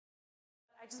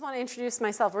just want to introduce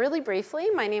myself really briefly.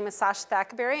 My name is Sasha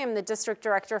Thackaberry. I'm the District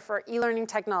Director for E-Learning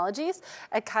Technologies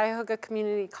at Cuyahoga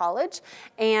Community College.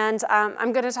 And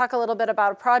I'm going to talk a little bit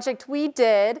about a project we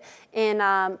did in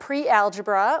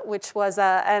Pre-Algebra, which was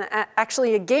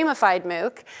actually a gamified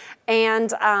MOOC. And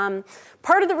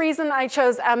part of the reason I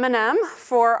chose M&M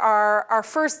for our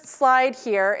first slide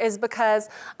here is because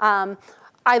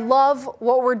I love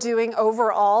what we're doing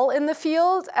overall in the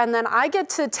field, and then I get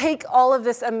to take all of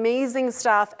this amazing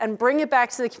stuff and bring it back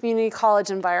to the community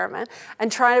college environment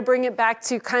and try to bring it back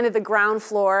to kind of the ground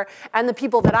floor and the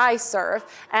people that I serve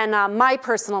and my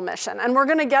personal mission. And we're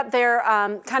going to get there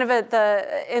kind of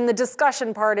in the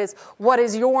discussion part is what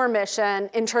is your mission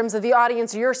in terms of the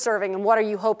audience you're serving and what are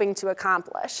you hoping to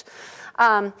accomplish.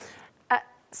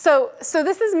 So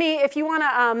this is me. If you want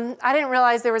to, I didn't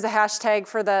realize there was a hashtag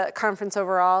for the conference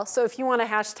overall. So if you want to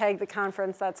hashtag the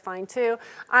conference, that's fine too.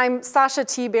 I'm Sasha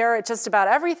T. Bear at just about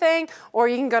everything, or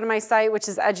you can go to my site, which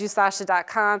is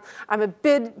edusasha.com. I'm a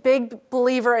big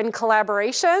believer in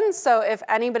collaboration. So if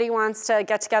anybody wants to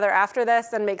get together after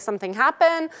this and make something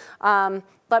happen,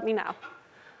 let me know.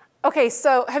 OK,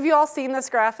 so have you all seen this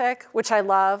graphic, which I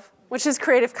love? Which is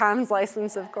Creative Commons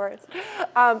license, of course.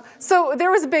 So there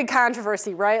was a big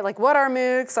controversy, right? Like, what are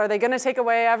MOOCs? Are they going to take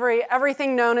away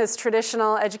everything known as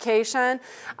traditional education?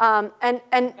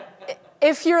 And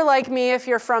if you're like me, if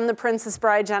you're from the Princess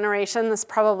Bride generation, this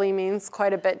probably means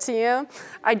quite a bit to you.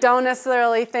 I don't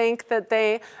necessarily think that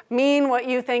they mean what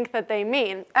you think that they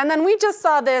mean. And then we just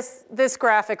saw this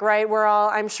graphic, right? We're all,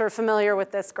 I'm sure, familiar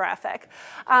with this graphic.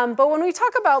 But when we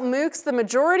talk about MOOCs, the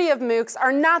majority of MOOCs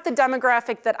are not the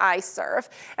demographic that I serve.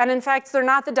 And in fact, they're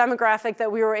not the demographic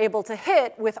that we were able to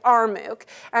hit with our MOOC.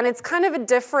 And it's kind of a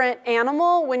different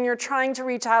animal when you're trying to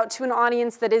reach out to an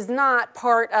audience that is not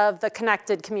part of the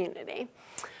connected community.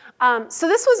 So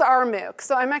this was our MOOC.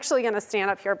 So I'm actually going to stand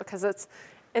up here because it's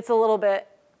a little bit,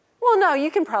 well, no, you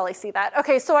can probably see that.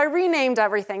 OK, so I renamed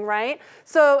everything, right?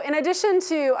 So in addition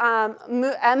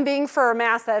to M being for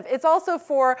massive, it's also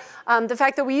for the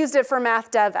fact that we used it for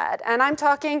math dev ed. And I'm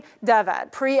talking dev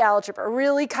ed, pre-algebra,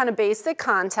 really kind of basic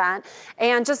content.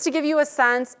 And just to give you a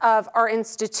sense of our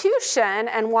institution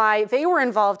and why they were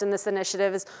involved in this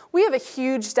initiative is we have a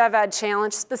huge dev ed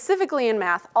challenge, specifically in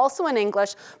math, also in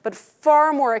English, but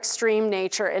far more extreme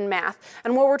nature in math.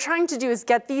 And what we're trying to do is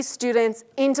get these students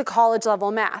into college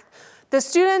level math. The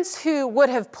students who would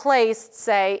have placed,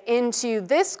 say, into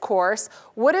this course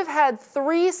would have had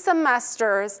 3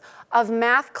 semesters of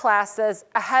math classes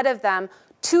ahead of them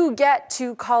to get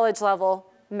to college level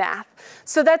math.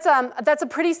 So that's a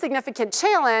pretty significant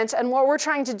challenge, and what we're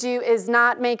trying to do is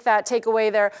not make that take away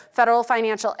their federal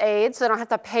financial aid, so they don't have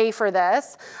to pay for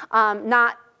this,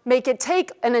 not make it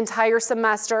take an entire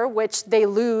semester, which they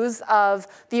lose of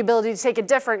the ability to take a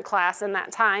different class in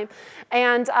that time.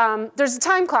 And there's a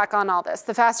time clock on all this.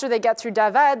 The faster they get through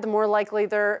dev ed, the more likely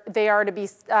they are to be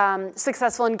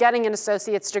successful in getting an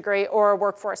associate's degree or a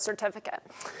workforce certificate.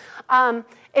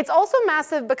 It's also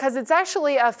massive because it's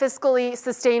actually a fiscally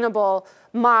sustainable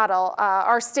model.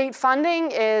 Our state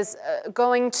funding is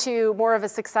going to more of a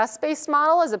success-based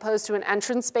model as opposed to an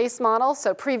entrance-based model.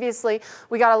 So previously,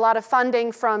 we got a lot of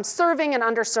funding from serving an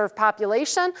underserved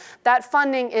population. That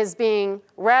funding is being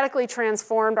radically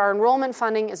transformed. Our enrollment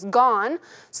funding is gone.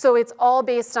 So it's all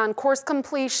based on course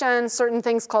completion, certain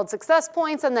things called success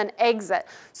points, and then exit.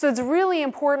 So it's really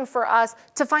important for us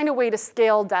to find a way to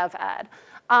scale dev ed.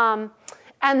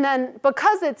 And then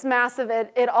because it's massive,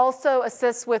 it also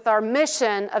assists with our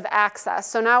mission of access.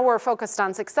 So now we're focused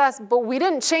on success, but we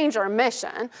didn't change our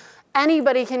mission.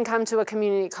 Anybody can come to a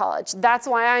community college. That's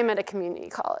why I'm at a community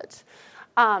college.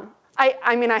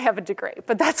 I mean, I have a degree,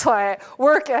 but that's why I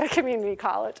work at a community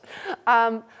college.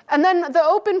 And then the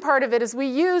open part of it is we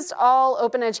used all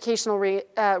open educational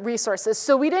resources.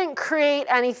 So we didn't create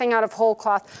anything out of whole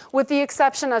cloth, with the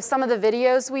exception of some of the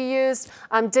videos we used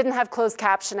didn't have closed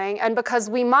captioning. And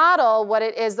because we model what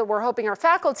it is that we're hoping our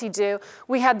faculty do,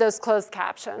 we had those closed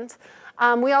captions.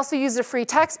 We also used a free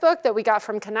textbook that we got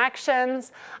from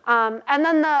Connections. And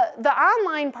then the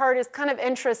online part is kind of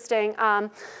interesting.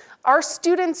 Our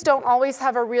students don't always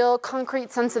have a real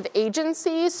concrete sense of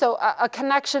agency, so a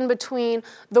connection between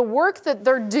the work that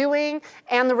they're doing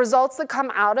and the results that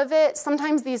come out of it.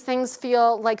 Sometimes these things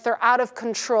feel like they're out of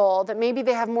control, that maybe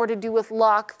they have more to do with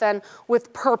luck than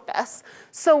with purpose.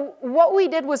 So what we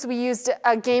did was we used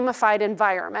a gamified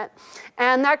environment,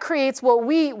 and that creates what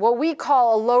we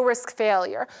call a low-risk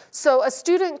failure. So a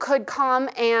student could come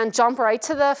and jump right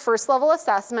to the first level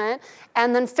assessment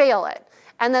and then fail it.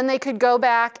 And then they could go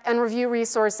back and review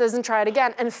resources and try it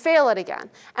again and fail it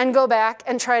again and go back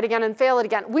and try it again and fail it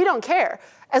again. We don't care.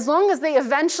 as long as they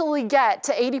eventually get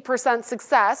to 80%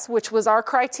 success, which was our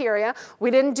criteria.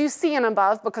 We didn't do C and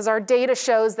above because our data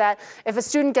shows that if a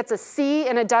student gets a C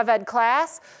in a dev ed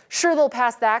class, sure, they'll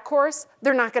pass that course.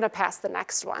 They're not going to pass the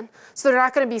next one. So they're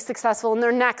not going to be successful in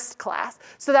their next class.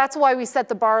 So that's why we set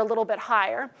the bar a little bit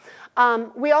higher.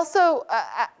 We also,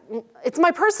 it's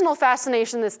my personal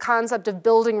fascination, this concept of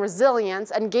building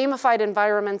resilience, and gamified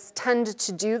environments tend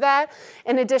to do that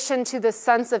in addition to this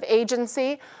sense of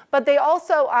agency. But they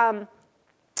also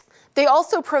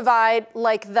provide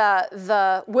like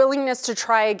the willingness to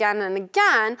try again and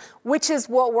again, which is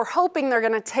what we're hoping they're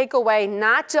going to take away,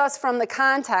 not just from the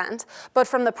content, but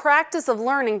from the practice of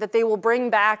learning that they will bring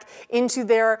back into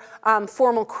their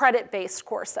formal credit-based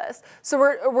courses. So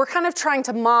we're kind of trying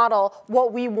to model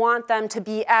what we want them to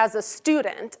be as a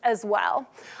student as well.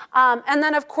 And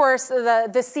then, of course,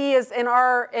 the C is in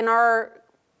our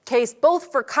case,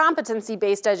 both for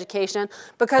competency-based education,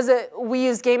 because we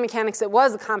used game mechanics, it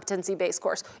was a competency-based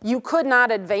course. You could not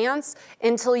advance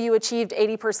until you achieved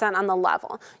 80% on the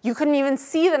level. You couldn't even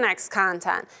see the next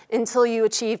content until you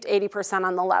achieved 80%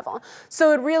 on the level.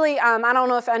 So it really, I don't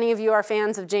know if any of you are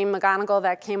fans of Jane McGonigal,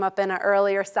 that came up in an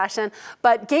earlier session,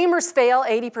 but gamers fail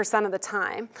 80% of the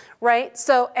time, right?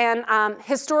 So, and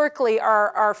historically,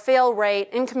 our fail rate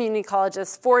in community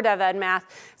colleges for dev ed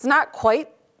math is not quite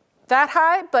that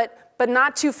high, but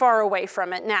not too far away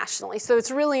from it nationally. So it's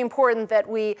really important that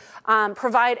we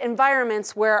provide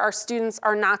environments where our students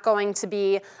are not going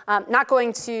to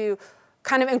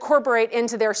kind of incorporate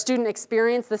into their student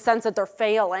experience the sense that they're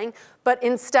failing, but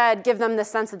instead give them the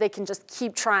sense that they can just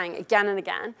keep trying again and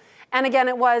again. And again,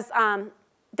 it was,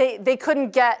 they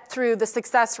couldn't get through the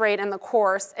success rate in the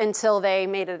course until they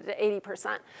made it at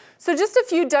 80%. So just a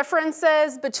few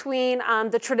differences between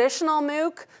the traditional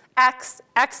MOOC,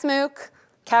 XMOOC,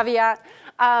 caveat,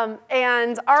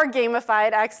 and our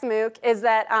gamified XMOOC is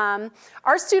that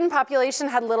our student population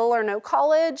had little or no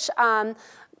college.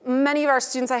 Many of our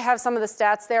students, I have some of the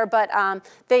stats there, but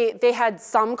they had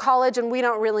some college, and we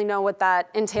don't really know what that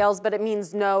entails, but it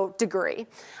means no degree.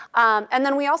 And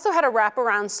then we also had a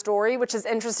wraparound story, which is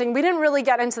interesting. We didn't really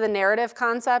get into the narrative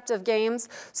concept of games,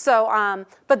 so,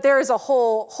 but there is a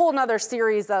whole nother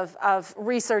series of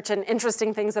research and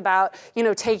interesting things about, you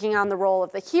know, taking on the role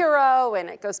of the hero, and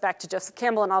it goes back to Joseph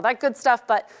Campbell and all that good stuff,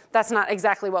 but that's not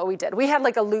exactly what we did. We had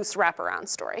like a loose wraparound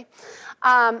story.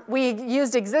 We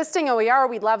used existing OER,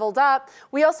 we leveled up.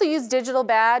 We also used digital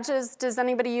badges. Does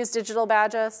anybody use digital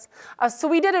badges? So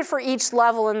we did it for each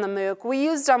level in the MOOC. We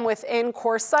used them within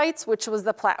course sites, which was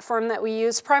the platform that we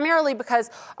used, primarily because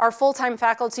our full-time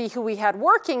faculty who we had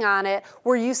working on it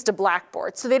were used to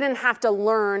Blackboard, so they didn't have to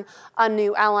learn a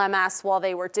new LMS while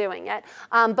they were doing it.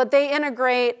 But they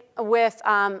integrate with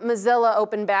Mozilla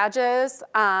Open Badges,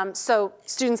 so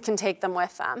students can take them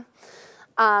with them.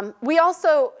 We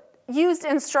also used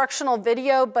instructional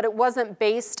video, but it wasn't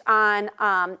based on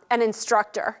an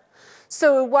instructor.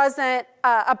 So it wasn't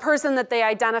a person that they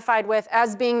identified with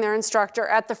as being their instructor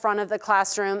at the front of the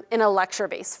classroom in a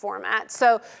lecture-based format.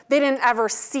 So they didn't ever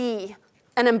see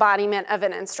an embodiment of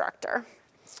an instructor.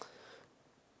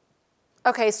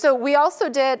 Okay, so we also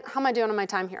did, how am I doing on my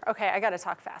time here? Okay, I gotta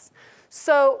talk fast.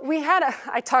 So we had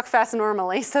I talk fast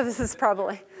normally, so this is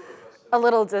probably a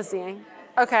little dizzying.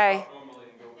 Okay,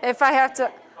 if I have to,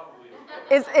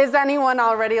 is anyone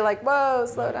already like, whoa,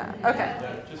 slow down?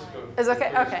 Okay, is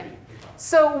okay, okay.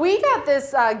 So we got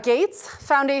this Gates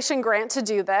Foundation grant to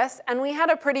do this, and we had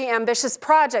a pretty ambitious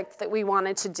project that we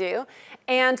wanted to do,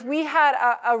 and we had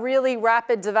a really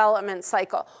rapid development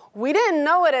cycle. We didn't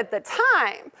know it at the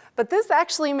time, but this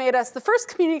actually made us the first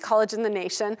community college in the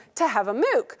nation to have a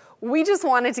MOOC. We just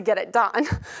wanted to get it done.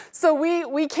 So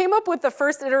we came up with the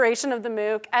first iteration of the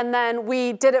MOOC, and then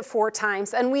we did it 4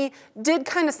 times. And we did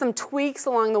kind of some tweaks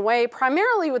along the way,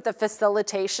 primarily with the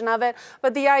facilitation of it.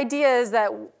 But the idea is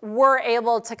that we're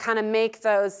able to kind of make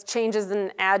those changes in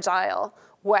an agile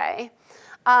way.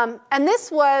 And this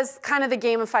was kind of the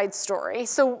gamified story.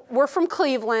 So we're from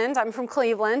Cleveland. I'm from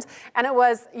Cleveland. And it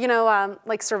was, you know,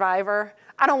 like Survivor.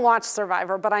 I don't watch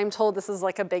Survivor, but I'm told this is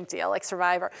like a big deal, like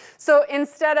Survivor. So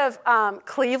instead of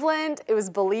Cleveland, it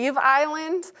was Believe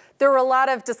Island. There were a lot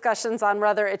of discussions on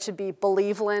whether it should be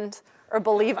Believeland or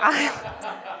Believe Island.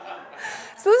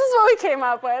 So this is what we came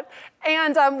up with.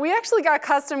 And we actually got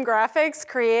custom graphics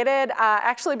created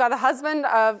actually by the husband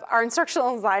of our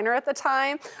instructional designer at the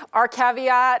time. Our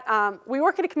caveat, we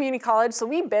work at a community college, so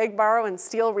we beg, borrow, and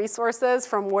steal resources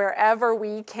from wherever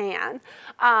we can.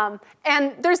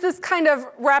 And there's this kind of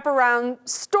wraparound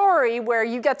story where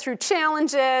you get through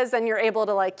challenges and you're able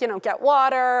to, like, get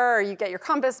water, or you get your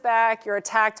compass back, you're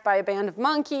attacked by a band of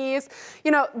monkeys.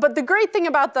 But the great thing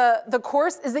about the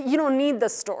course is that you don't need the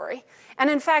story. And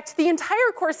in fact, the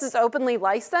entire course is openly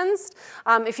licensed.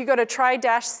 If you go to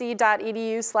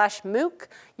try-c.edu/MOOC,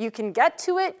 you can get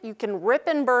to it. You can rip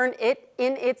and burn it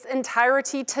in its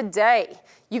entirety today.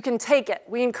 You can take it.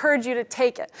 We encourage you to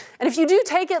take it. And if you do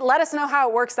take it, let us know how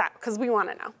it works out, because we want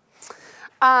to know.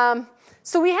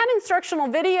 So we had instructional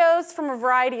videos from a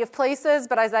variety of places,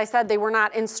 but as I said, they were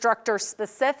not instructor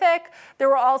specific. There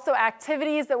were also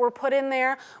activities that were put in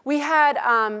there. We had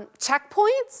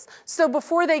checkpoints, so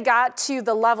before they got to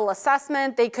the level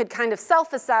assessment, they could kind of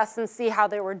self-assess and see how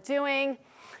they were doing.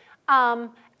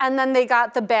 And then they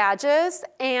got the badges,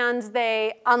 and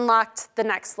they unlocked the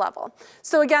next level.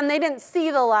 So again, they didn't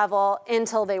see the level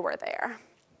until they were there.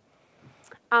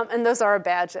 And those are our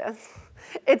badges.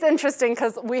 It's interesting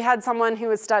because we had someone who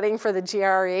was studying for the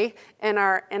GRE in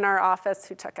our office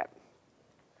who took it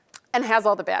and has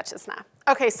all the badges now.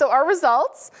 Okay, so our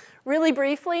results, really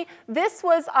briefly, this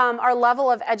was our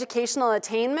level of educational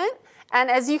attainment.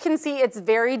 And as you can see, it's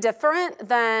very different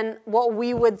than what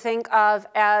we would think of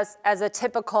as a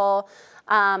typical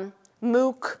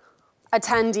MOOC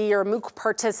attendee or MOOC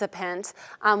participant.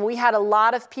 We had a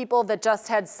lot of people that just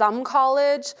had some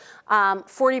college,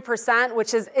 40%,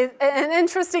 which is an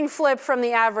interesting flip from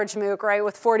the average MOOC, right,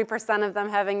 with 40% of them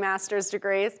having master's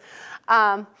degrees.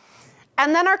 And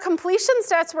then our completion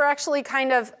stats were actually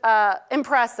kind of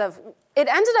impressive. It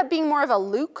ended up being more of a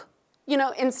LUC,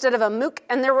 instead of a MOOC,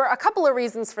 and there were a couple of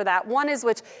reasons for that. One is,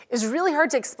 which is really hard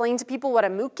to explain to people what a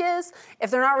MOOC is if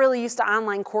they're not really used to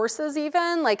online courses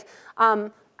even. Like,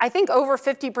 I think over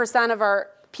 50% of our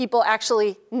people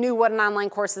actually knew what an online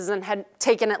course is and had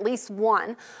taken at least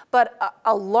one, but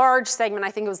a large segment, I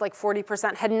think it was like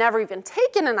 40%, had never even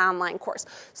taken an online course.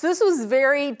 So this was a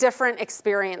very different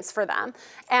experience for them.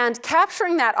 And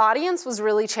capturing that audience was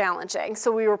really challenging.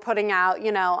 So we were putting out,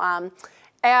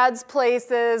 ads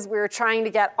places. We were trying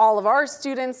to get all of our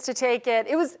students to take it.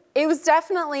 It was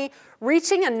definitely,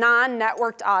 reaching a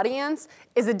non-networked audience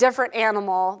is a different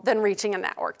animal than reaching a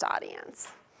networked audience.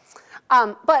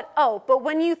 But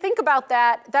when you think about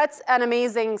that, that's an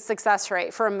amazing success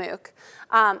rate for a MOOC.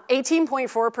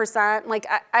 18.4%, like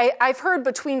I've heard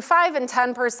between 5 and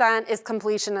 10% is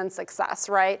completion and success,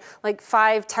 right? Like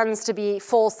 5 tends to be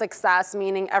full success,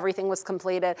 meaning everything was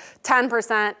completed.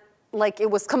 10%, like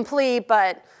it was complete,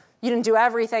 but you didn't do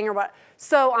everything or what.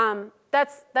 So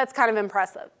that's kind of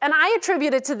impressive. And I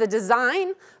attribute it to the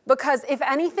design, because if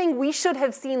anything, we should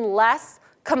have seen less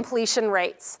completion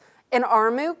rates in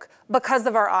our MOOC because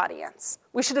of our audience.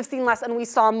 We should have seen less, and we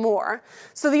saw more.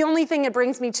 So the only thing it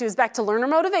brings me to is back to learner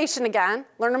motivation again,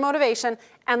 learner motivation,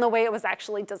 and the way it was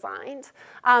actually designed.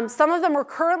 Some of them were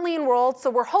currently enrolled, so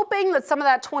we're hoping that some of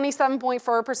that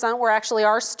 27.4% were actually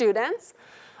our students,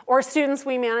 or students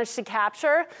we managed to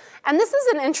capture. And this is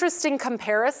an interesting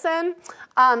comparison.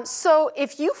 So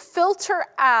if you filter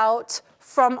out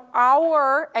from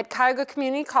at Cuyahoga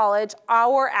Community College,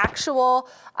 our actual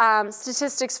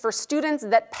statistics for students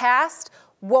that passed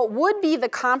what would be the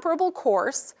comparable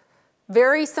course,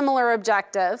 very similar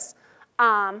objectives,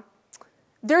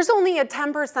 there's only a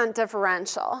 10%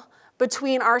 differential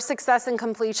between our success and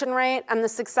completion rate and the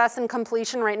success and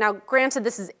completion rate. Now, granted,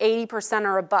 this is 80%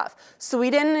 or above. So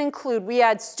we didn't include, we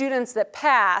had students that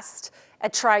passed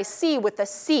at Tri-C with a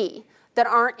C that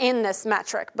aren't in this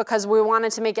metric, because we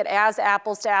wanted to make it as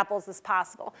apples to apples as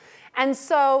possible. And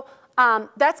so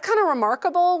that's kind of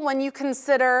remarkable when you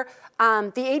consider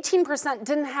the 18%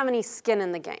 didn't have any skin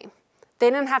in the game. They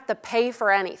didn't have to pay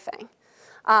for anything.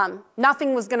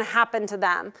 Nothing was going to happen to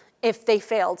them if they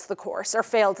failed the course or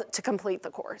failed to complete the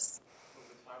course. Was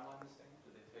the timeline the same?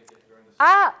 Did they take it during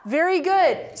the Very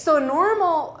good. So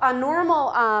a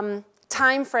normal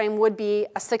time frame would be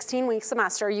a 16-week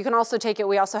semester. You can also take it,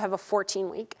 we also have a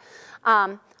 14-week.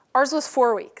 Ours was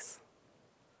 4 weeks.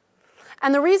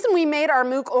 And the reason we made our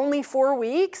MOOC only 4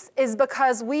 weeks is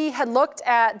because we had looked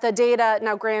at the data,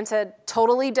 now granted,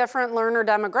 totally different learner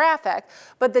demographic,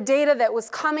 but the data that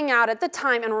was coming out at the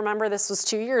time, and remember this was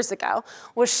 2 years ago,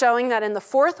 was showing that in the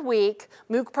 4th week,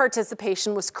 MOOC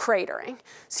participation was cratering.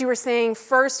 So you were seeing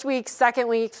 1st week, 2nd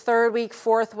week, 3rd week,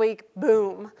 4th week,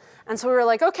 boom. And so we were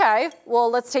like, okay, well,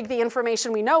 let's take the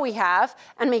information we know we have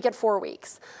and make it 4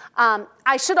 weeks.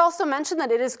 I should also mention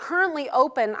that it is currently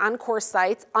open on course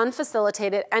sites,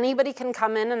 unfacilitated. Anybody can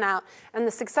come in and out, and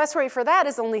the success rate for that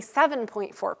is only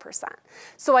 7.4%.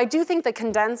 So I do think the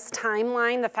condensed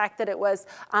timeline, the fact that it was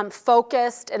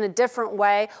focused in a different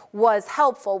way, was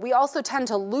helpful. We also tend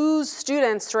to lose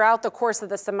students throughout the course of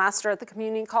the semester at the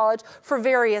community college for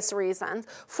various reasons.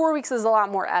 4 weeks is a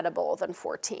lot more edible than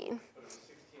 14. But it was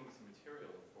 16 weeks of material in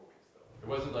 4 weeks, though. It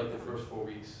wasn't like the first 4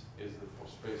 weeks is the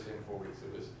same 4 weeks.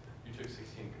 It was, you took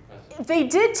 16 compressed. They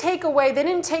did take away, they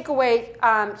didn't take away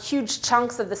huge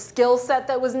chunks of the skill set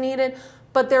that was needed,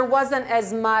 but there wasn't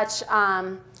as much,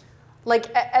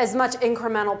 as much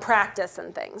incremental practice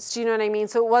and things. Do you know what I mean?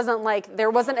 So it wasn't like, there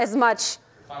wasn't as much.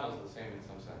 The finals are the same in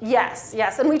some sense. Yes,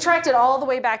 yes, and we tracked it all the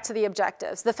way back to the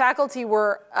objectives. The faculty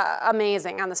were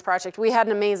amazing on this project. We had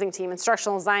an amazing team,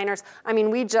 instructional designers. I mean,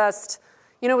 we just,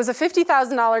 you know, it was a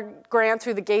 $50,000 grant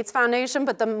through the Gates Foundation,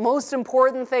 but the most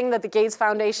important thing that the Gates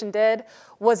Foundation did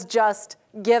was just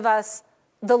give us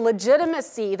the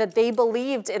legitimacy that they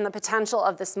believed in the potential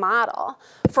of this model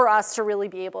for us to really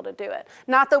be able to do it.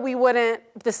 Not that we wouldn't,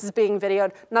 this is being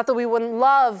videoed, not that we wouldn't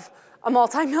love a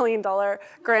multi-million-dollar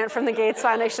grant from the Gates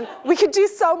Foundation. We could do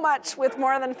so much with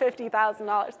more than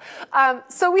 $50,000.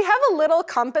 So we have a little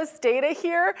Compass data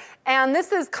here, and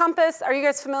this is Compass. Are you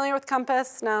guys familiar with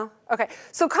Compass? No? Okay,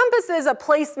 so Compass is a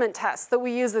placement test that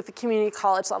we use at the community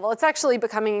college level. It's actually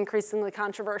becoming increasingly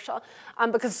controversial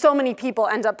because so many people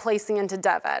end up placing into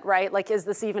DevEd, right? Like, is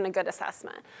this even a good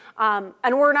assessment?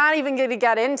 And we're not even going to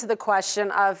get into the question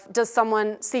of, does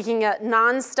someone seeking a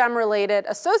non-STEM related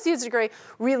associate's degree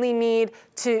really need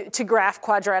to graph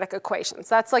quadratic equations?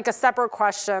 That's like a separate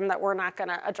question that we're not going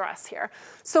to address here.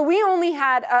 So we only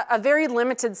had a very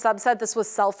limited subset. This was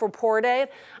self-reported.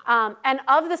 And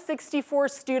of the 64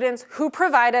 students who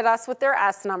provided us with their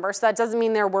S number, so that doesn't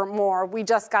mean there were more, we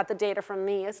just got the data from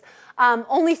these,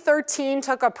 only 13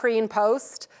 took a pre and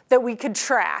post that we could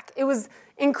track. It was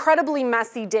incredibly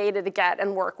messy data to get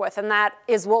and work with, and that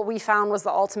is what we found was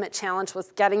the ultimate challenge,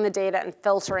 was getting the data and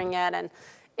filtering it, and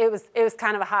it was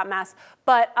kind of a hot mess.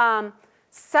 But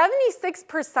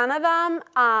 76% of them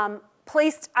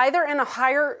placed either in a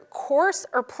higher course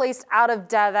or placed out of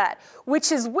DevEd,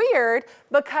 which is weird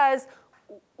because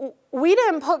we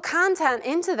didn't put content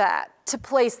into that to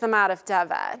place them out of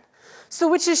DevEd. So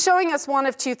which is showing us one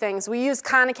of two things. We use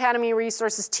Khan Academy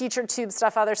resources, TeacherTube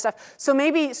stuff, other stuff. So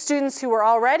maybe students who were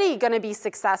already going to be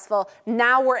successful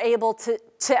now were able to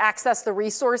access the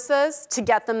resources to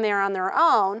get them there on their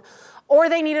own, or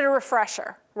they needed a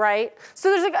refresher, right?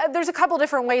 So there's a couple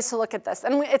different ways to look at this.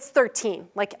 And it's 13,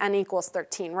 like n equals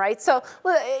 13, right? So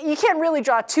you can't really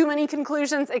draw too many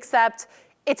conclusions, except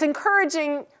it's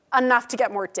encouraging enough to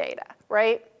get more data,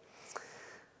 right?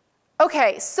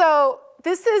 Okay, so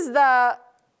this is the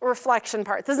reflection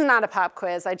part. This is not a pop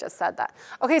quiz, I just said that.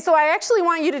 Okay, so I actually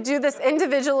want you to do this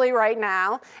individually right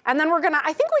now, and then we're gonna,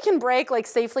 I think we can break like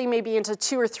safely maybe into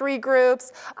 2 or 3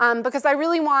 groups, because I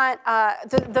really want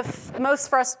the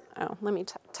most let me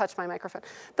touch my microphone.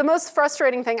 The most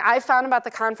frustrating thing I've found about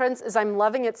the conference is I'm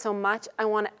loving it so much,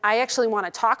 I actually want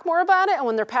to talk more about it, and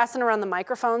when they're passing around the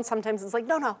microphone, sometimes it's like,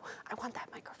 no, I want that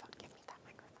microphone.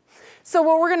 So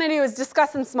what we're going to do is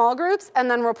discuss in small groups and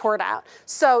then report out.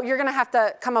 So you're going to have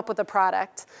to come up with a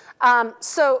product.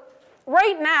 So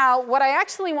right now, what I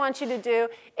actually want you to do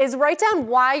is write down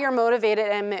why you're motivated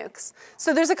in MOOCs.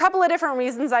 So there's a couple of different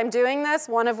reasons I'm doing this,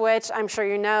 one of which I'm sure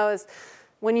you know is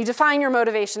when you define your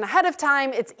motivation ahead of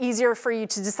time, it's easier for you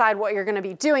to decide what you're going to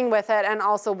be doing with it and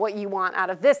also what you want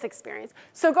out of this experience.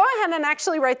 So go ahead and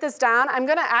actually write this down. I'm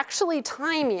going to actually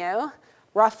time you,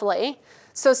 roughly.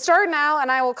 So start now, and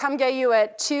I will come get you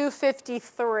at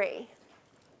 2:53.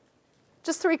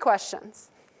 Just 3 questions.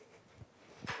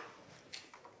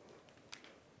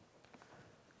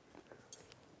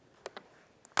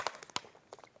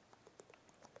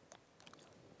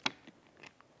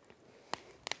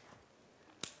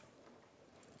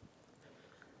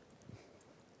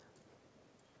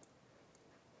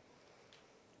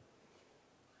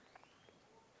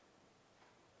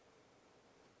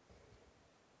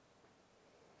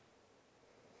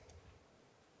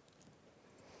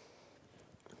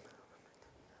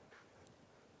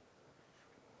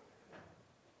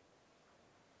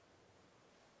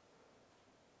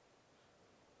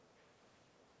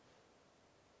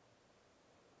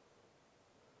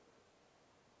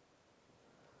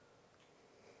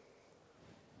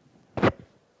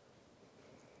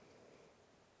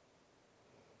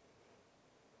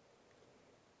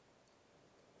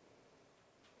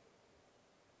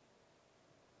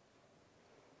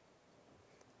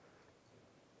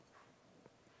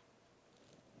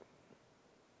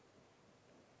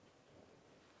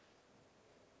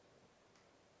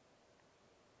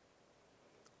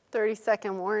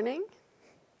 30-second warning.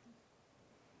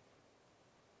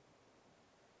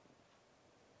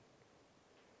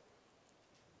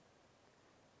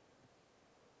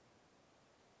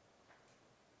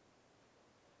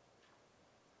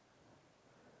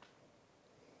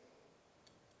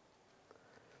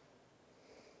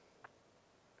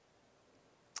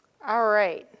 All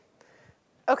right.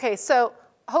 Okay, so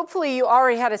hopefully you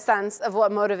already had a sense of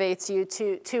what motivates you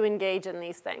to engage in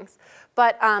these things.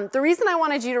 But the reason I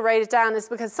wanted you to write it down is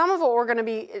because some of what we're going to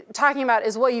be talking about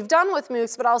is what you've done with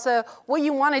MOOCs, but also what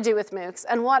you want to do with MOOCs,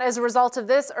 and what, as a result of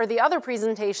this or the other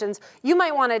presentations, you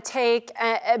might want to take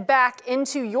back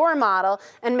into your model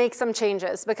and make some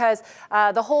changes. Because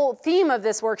the whole theme of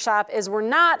this workshop is we're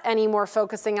not anymore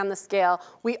focusing on the scale.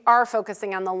 We are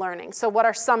focusing on the learning. So what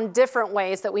are some different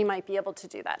ways that we might be able to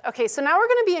do that? Okay, so now we're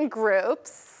going to be in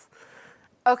groups.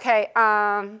 Okay,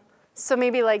 so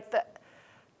maybe like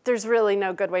there's really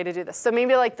no good way to do this. So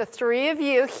maybe like the 3 of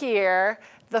you here,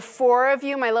 the 4 of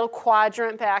you, my little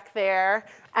quadrant back there,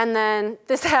 and then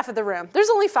this half of the room.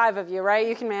 There's only 5 of you, right?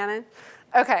 You can manage?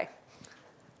 Okay.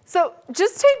 So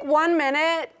just take 1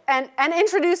 minute and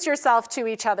introduce yourself to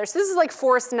each other. So this is like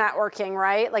forced networking,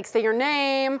 right? Like say your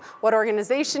name, what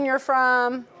organization you're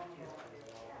from.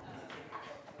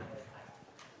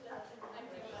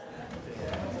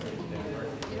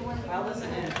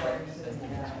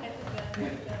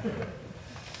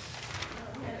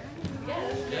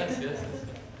 Yes.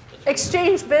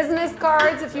 Exchange business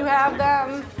cards if you have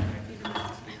them.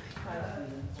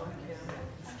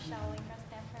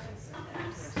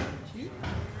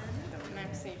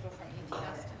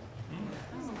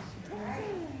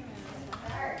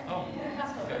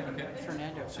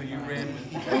 So you ran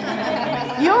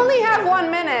with You only have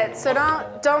 1 minute, so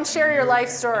don't share your life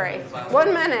story.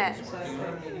 1 minute.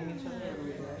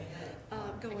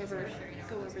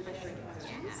 Go over the 3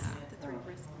 questions, the 3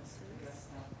 responses.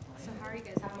 So how are you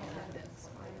guys having attendance?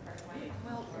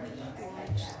 Well, we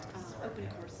launched open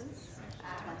courses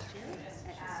last year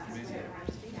at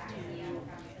University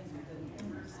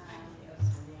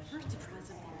first to try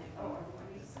something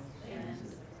new,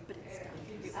 but it stuck.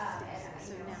 It was stuck.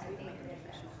 So now we've made it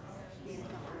official. We've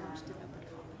launched an open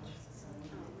college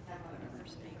within the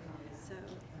university. So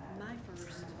my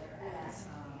first was,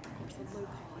 of course, the low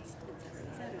cost,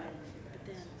 et cetera, but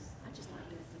then I just like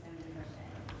doing something different.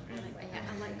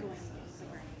 I like going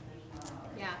somewhere.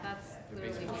 Yeah, that's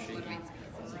literally what motivates me.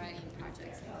 It's writing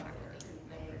projects and faculty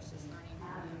members, just learning.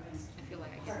 I feel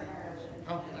like I get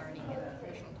more learning in the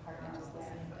official department just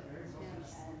listening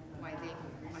to why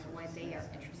they are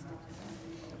interested.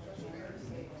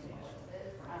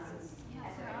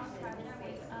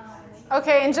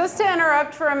 Okay, and just to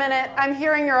interrupt for a minute, I'm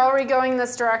hearing you're already going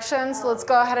this direction, so let's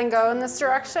go ahead and go in this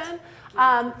direction,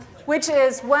 which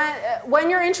is when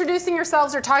you're introducing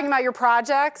yourselves or talking about your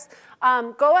projects,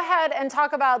 go ahead and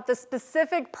talk about the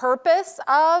specific purpose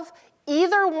of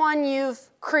either one you've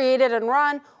created and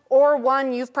run or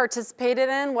one you've participated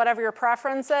in, whatever your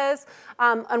preference is,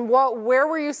 and where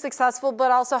were you successful,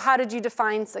 but also how did you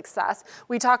define success?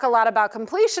 We talk a lot about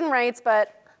completion rates,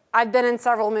 but I've been in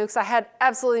several MOOCs. I had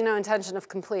absolutely no intention of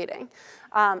completing.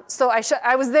 So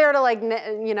I was there to like,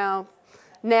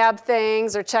 nab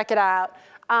things or check it out.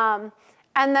 And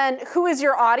then who is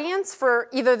your audience for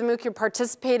either the MOOC you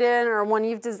participated in or one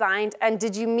you've designed, and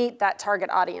did you meet that target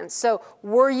audience? So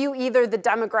were you either the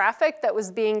demographic that was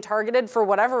being targeted for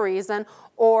whatever reason,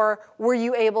 or were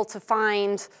you able to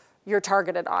find your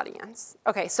targeted audience?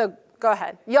 Okay, so go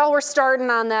ahead. Y'all were starting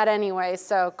on that anyway,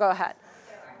 so go ahead.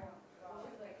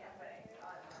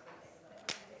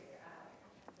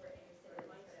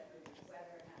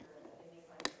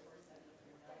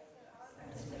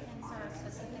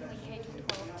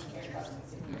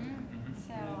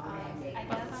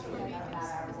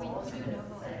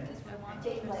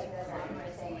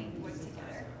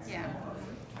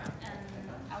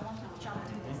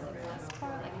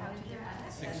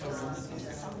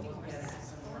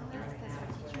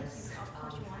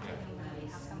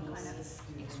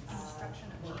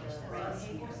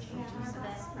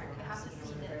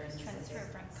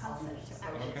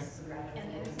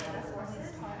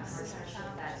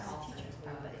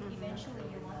 Eventually,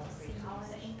 you want to see the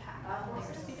impact on your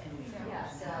students.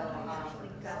 So actually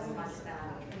going into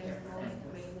that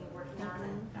really working on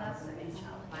it. That's the big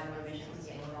challenge. My motivation is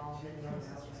to get involved in the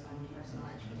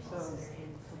So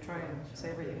I'll try and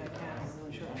say everything I can. I'm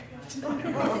really sure.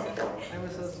 I'm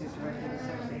Associate Director of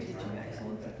Science and Teaching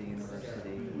Excellence at the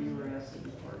university. We were asked to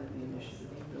be part of the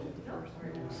initiative to build the first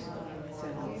MOOC.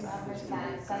 Send out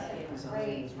faculty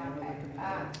designs,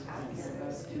 about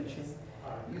teaching,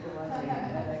 utilizing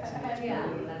edX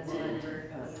and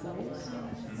tools in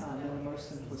the most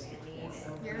simplistic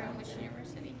form. You're at which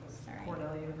university? Sorry.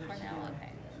 Cornell University. Cornell,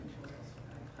 okay.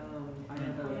 I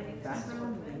have a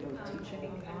background in both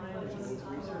teaching online as well as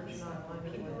research online.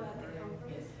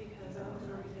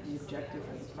 The objective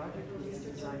of the project was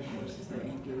to design courses that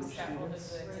engage students,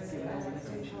 given the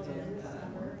limitations of the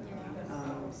platform,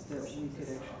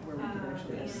 where we could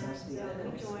actually assess the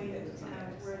outcomes of the design,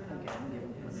 again,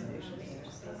 given the limitations.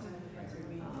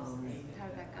 How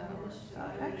did that go?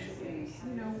 Actually,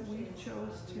 we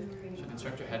chose to. So the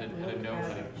instructor had to know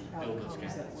how to build those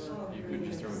games. You couldn't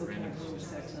just throw a random Looking at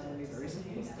taxonomy very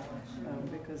simply,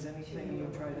 because anything you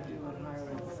try to do in higher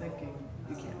level thinking,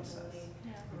 you can't assess.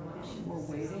 We're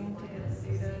waiting to get the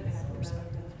data and have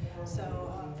perspective. So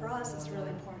for us, it's really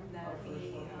important that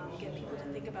we get people to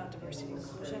think about diversity and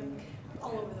inclusion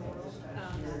all over the world,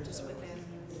 not just within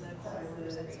the core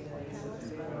groups and support panels,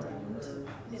 but to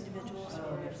individuals who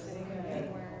are sitting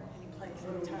anywhere, any place,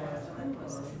 any time, that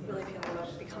was really feeling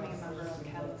about becoming a member of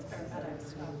Catalyst, or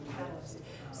Catalyst.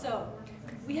 So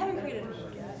we haven't created a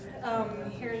MOOC yet.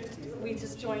 Here we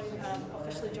just joined,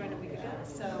 officially joined a week ago.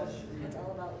 So it's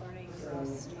all about learning for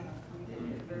us.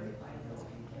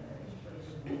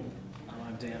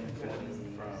 I'm Dan McFadden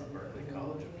from Berkeley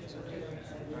College of Music.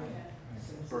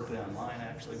 Berkeley Online,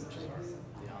 actually, which is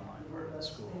the online part of the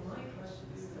school.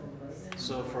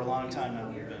 So for a long time now,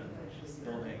 we've been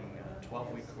building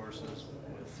 12-week courses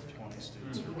with 20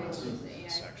 students or less a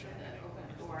section.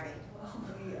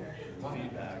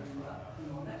 Feedback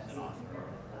from an author or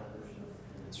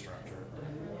instructor.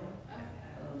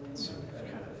 And so we've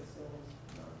kind of,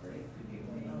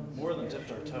 more than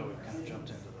dipped our toe, we've kind of jumped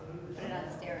into the... Put it on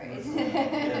steroids.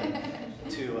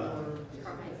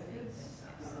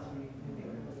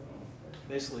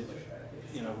 Basically,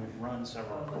 we've run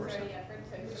several courses.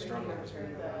 The struggle has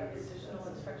been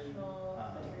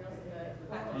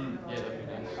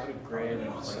how to grade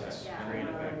and assess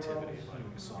creative activity like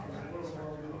songwriting or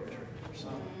poetry or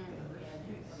something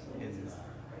in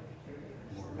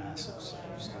more massive set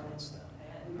of students than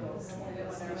 20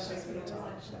 or 30 at a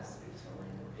time. So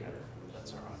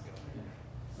that's our ongoing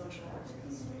mission.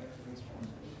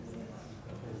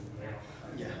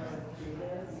 Yeah.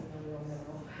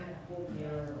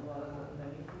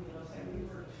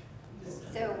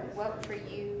 So what for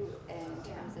you in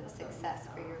terms of success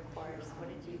for your course? What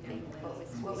did you think?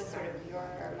 What was sort of your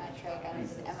metric? I don't know,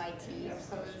 is MIT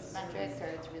imposed metrics, or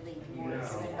it's really more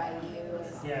driven by you?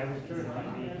 Yeah, it was driven by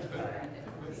me.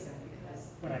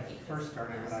 When I first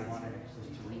started, what I wanted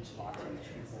was to reach lots of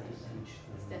people, reach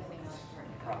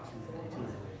approximately 2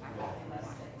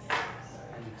 mathematics.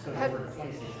 And so there were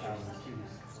 26,000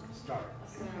 students to start.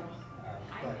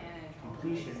 But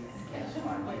completion is 5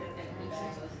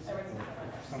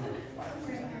 somewhere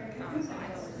 5%.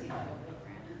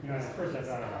 At first I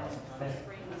thought about better.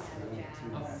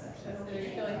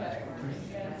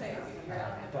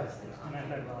 But and I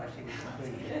thought, well, actually, we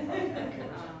completed it.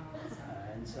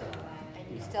 And so. And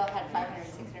you still had 500,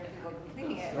 600 people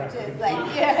completing it, Right. which is like,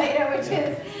 which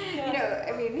is,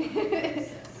 I mean,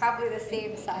 probably the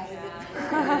same size as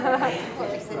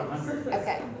courses.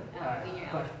 Okay.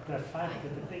 But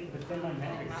then my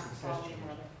metric of success changed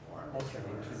also,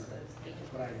 which is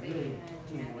what I really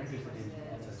became more interested in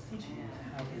as a teaching is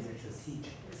how can I teach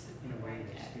in a way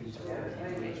that students are always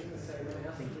engaged with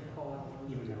thinking,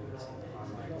 even though it's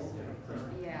online or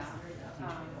person.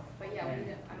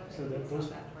 So that those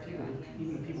people,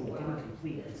 even the people who didn't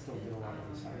complete it, still did a lot of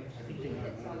this. I think they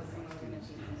learned more from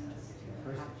students in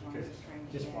person, because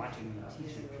just watching them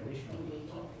teaching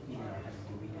traditionally, even though I had to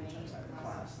do weekends outside of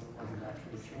class, it wasn't that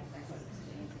traditional.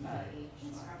 But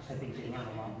I think they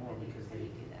learned a lot more because they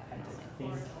had to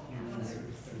think in their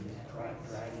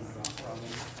drag and drop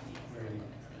problem, where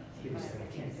students said, I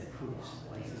can't get proofs.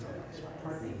 Like, this is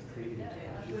part of it is creative.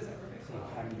 So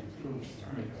having to proofs is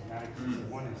dramatic. So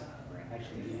one is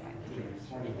actually doing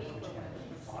formulas which have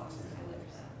boxes in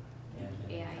it. And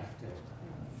they have to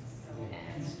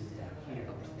pieces down here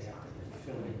which they have to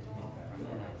fill in to make that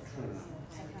formula true.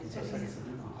 And so it's like a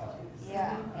Sudoku puzzle.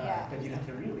 But you have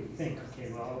to really think, okay,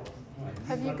 well,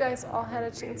 Have you guys all had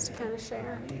a chance to kind of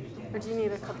share? Or do you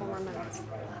need a couple more minutes?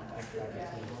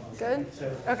 Good?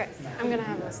 Okay, I'm going to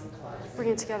have us bring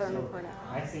it together and report out.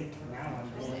 I think now I'm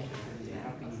more interested in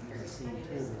helping you see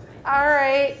too. All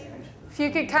right. If you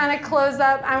could kind of close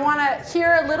up. I want to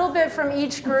hear a little bit from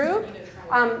each group.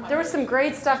 There was some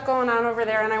great stuff going on over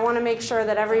there, and I want to make sure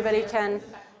that everybody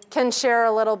can share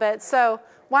a little bit. So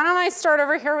why don't I start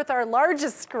over here with our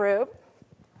largest group.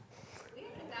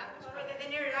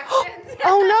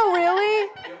 Oh, no, really?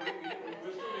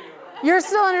 You're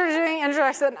still doing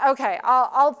introduction? Okay,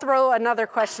 I'll throw another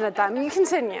question at them. You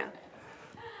continue.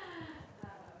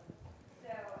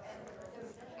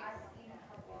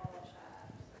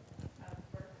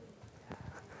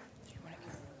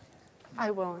 I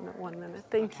will in 1 minute.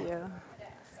 Thank you.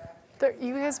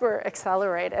 You guys were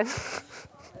accelerated.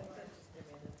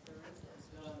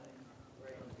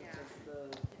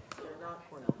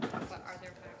 But are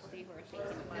there faculty who are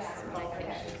thinking, this is what I think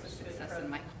is a success in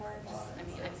my course? I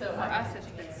mean, I think for us, it's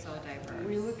been so diverse.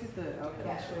 When you look at the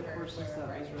outcomes for the courses, that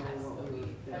was really what we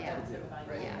did to do.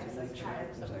 Yeah. To make sure it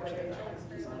was actually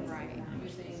designed. Right.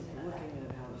 Looking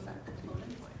at how the faculty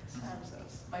defines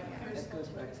success. That goes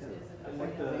back to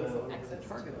like the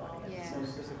target audience. Yeah.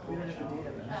 We don't have the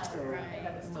data, so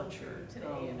I'm not sure.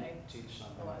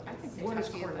 I think they What talk is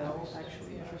to you Cornell about.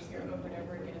 actually interested in?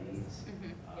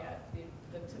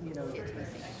 You know, See, it's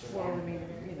missing. well, I mean,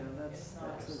 you know, that's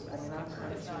I mean, I'm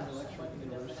an intellectual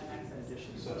university in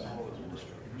addition to all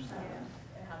administrators.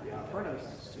 Part of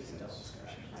that is just a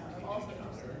discussion.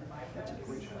 That's a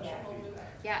great question.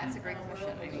 Yeah, it's a great question.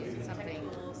 I mean, it's something,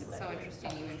 it's so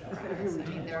interesting even for us. I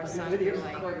mean, there are some who are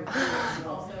like,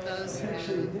 those who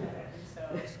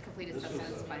complete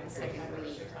assessments by the second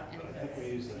week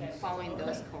and following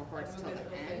those cohorts till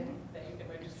the end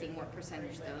and seeing what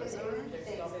percentage those are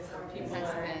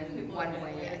has been one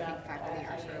way I think faculty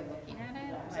are sort of looking at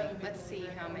it. Like, let's see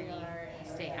how many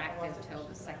stay active till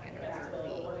the second or third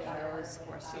week. And those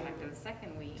who are still active the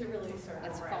second week,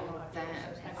 let's follow them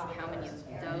and see how many of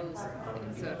those.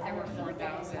 So if there were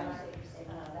 4,000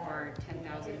 or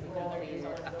 10,000 who completed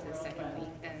up to the second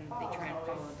week, then they try and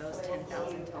follow those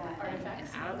 10,000 till the end. And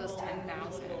out of those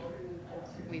 10,000,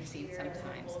 we've seen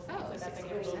sometimes,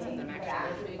 60% of them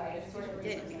actually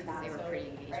did it because they were pretty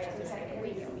engaged in the second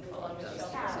week and we followed those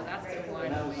two. So that's the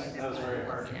one way that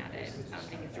we're looking at it. I don't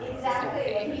think it's a consistent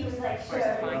way. Of course,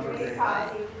 fine with it,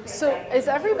 but So is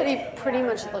everybody pretty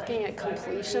much looking at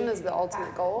completion as the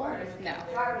ultimate goal? no.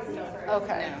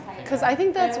 Okay. Because I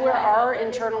think that's where our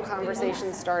internal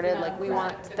conversation started. Like, we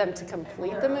want them to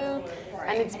complete the MOOC.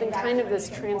 And it's been kind of this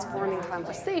transforming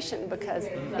conversation because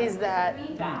is that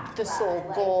the sole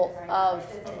goal of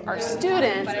our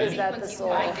students? But I Is think that the once you sole?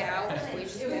 find out which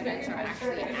students are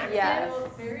actually active, Yes.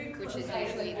 which is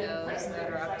usually those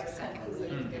that are up to second week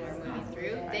and are moving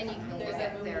through, then you can look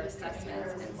at their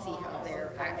assessments and see how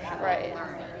they're actually Right.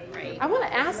 learning, right? I want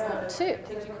to ask them too.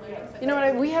 You know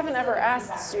what? We haven't ever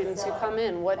asked students who come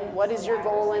in, what is your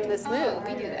goal in this We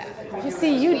MOOC? do that. You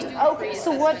see, you We do okay? So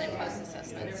what? pre-assessment and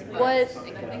post-assessments, what-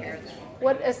 and compare them.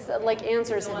 What is, like,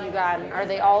 answers have you gotten? Are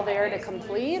they all there to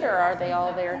complete, or are they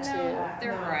all there to?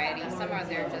 They're a variety. Some are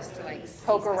there just to like see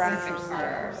Poke specific around,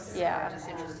 parts, yeah. or just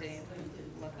interested in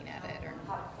looking at it or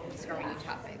discovering new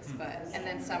topics. But and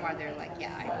then some are there like,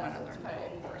 yeah, I want to learn the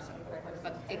whole course.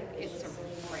 But it's a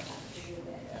range.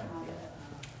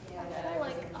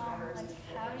 Like,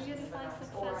 how do you define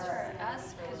success for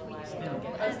us? Because we use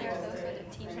Double, and there's also the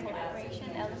team collaboration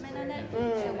element in it.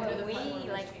 So when we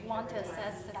like want to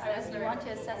assess success, you want to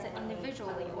assess it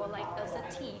individually or like as a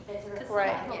team. Because some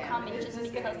Right. people come in just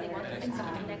because they want to make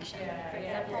some connection. For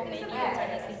example, maybe a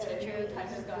Tennessee teacher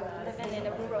who's living in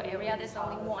a rural area, there's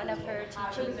only one of her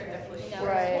teaching,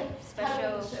 Right.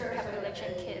 special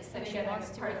population kids. So she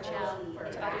wants to reach out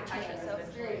to other teachers. So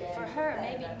for her,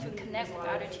 maybe to connect with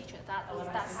other teachers,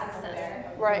 that's success.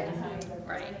 Right.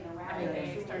 Right. I mean, I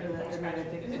think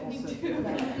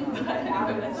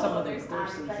also some of the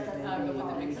courses that they may be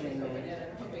engaging in,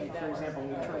 like, for example,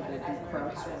 we tried to do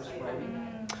crowdsourced writing.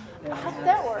 How did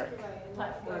that work?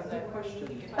 Good question.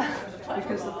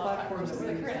 Because the platforms that we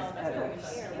use is edX,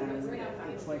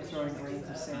 and it's like throwing grains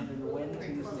of sand in the wind to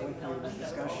use the whiteboard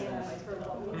discussion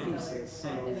pieces. So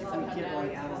we can't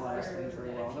really analyze things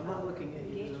very well. And I'm not looking at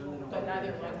you, I really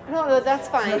don't. No, that's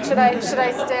fine. Should I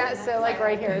stand? So like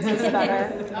right here, is this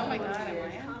better? Oh my God, am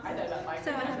I?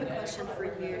 So I have a question for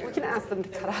you. We can ask them to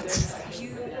cut out this.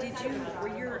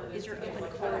 Is your open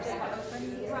course open?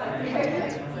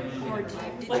 Or did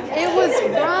you? It was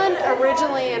run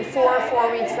originally in four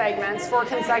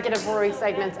consecutive 4-week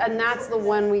segments, and that's the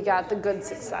one we got the good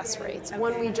success rates.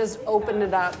 When we just opened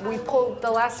it up,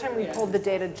 the last time we pulled the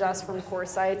data just from core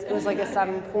sites, it was like a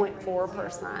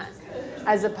 7.4%,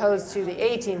 as opposed to the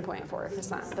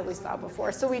 18.4% that we saw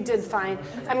before. So we did find,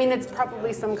 I mean, it's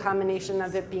probably some combination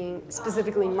of it being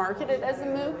specifically marketed as a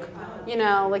MOOC, you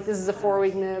know, like this is a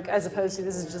 4-week MOOC as opposed to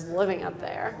this is just living up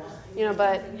there, you know,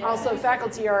 but also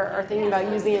faculty are thinking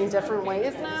about using it in different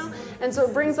ways now. And so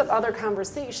it brings up other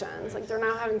conversations. Like they're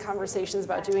now having conversations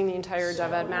about doing the entire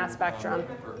DevEd math spectrum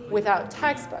without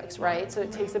textbooks, right? So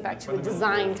it takes it back to a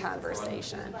design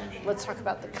conversation. Let's talk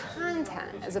about the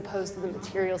content as opposed to the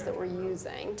materials that we're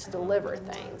using to deliver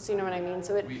things. You know what I mean?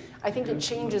 So I think it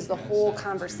changes the whole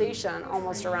conversation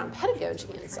almost around pedagogy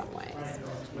in some ways.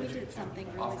 We did something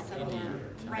really similar.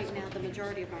 Right now, the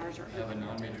majority of ours are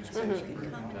open-ended, so you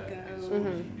can come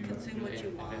and go, consume what you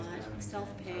want,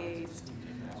 self-paced.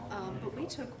 But we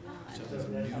took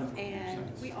one,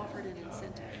 and we offered an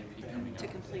incentive to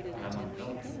complete it in 10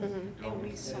 weeks, and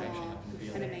we saw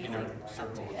an amazing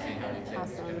uptake.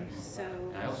 Awesome. So,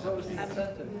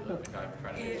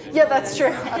 Yeah, that's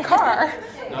true. A car.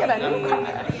 Get a new car.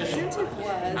 the incentive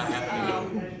was,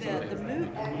 the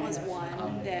MOOC was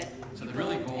one that you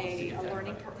build a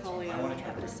learning portfolio and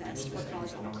have it assessed for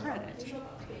college level credit.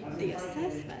 The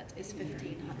assessment is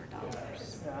 $1,500.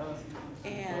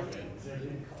 And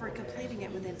for completing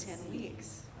it within 10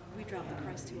 weeks, we dropped the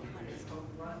price to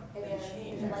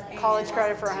 $100. College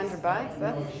credit for $100.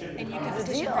 That's And you can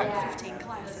petition for 15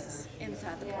 classes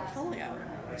inside the portfolio.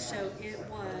 So it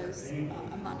was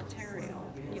a monetary,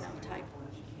 type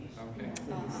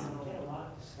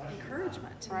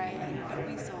encouragement. Right. But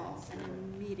we saw an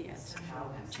immediate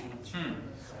change.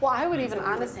 well, I would even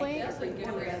honestly. If we do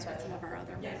those with some of our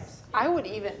other MOOCs. I would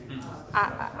even,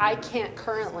 I can't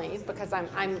currently, because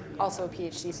I'm also a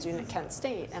PhD student at Kent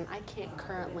State, and I can't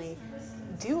currently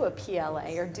do a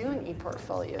PLA or do an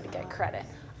e-portfolio to get credit.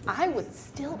 I would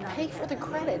still pay for the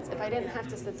credits if I didn't have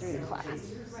to sit through the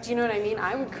class. Do you know what I mean?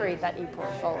 I would create that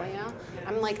e-portfolio.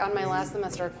 I'm like on my last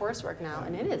semester of coursework now,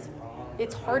 and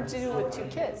it's hard to do with 2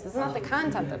 kids. It's not the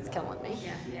content that's killing me.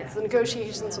 It's the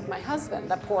negotiations with my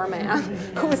husband, that poor man,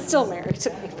 who is still married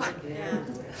to me. But,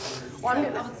 well,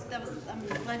 I'm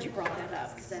glad you brought that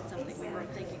up, because that's something we were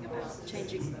thinking about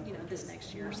changing, this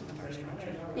next year, some of our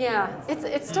structure. yeah,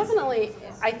 it's definitely,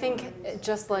 I think,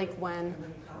 just like when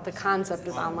the concept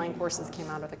of online courses came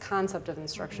out, or the concept of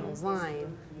instructional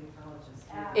design,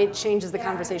 it changes the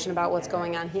conversation about what's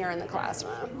going on here in the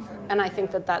classroom. And I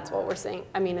think that that's what we're seeing.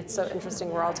 I mean, it's so interesting.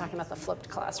 We're all talking about the flipped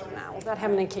classroom now. That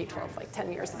happened in K-12 like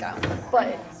 10 years ago.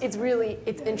 But it's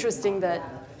interesting that,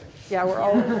 yeah, we're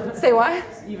all, say what?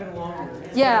 Even longer.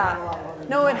 Yeah.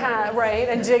 No, it had, right?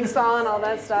 And Jigsaw and all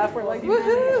that stuff. We're like,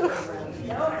 woohoo!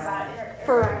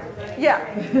 Yeah.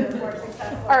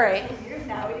 All right.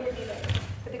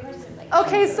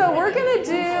 Okay, so we're going to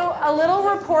do a little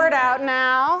report out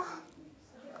now.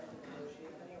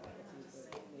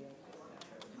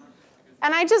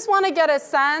 And I just want to get a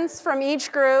sense from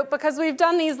each group, because we've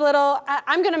done these little,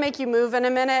 I'm going to make you move in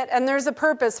a minute, and there's a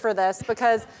purpose for this,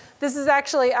 because this is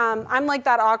actually, I'm like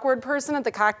that awkward person at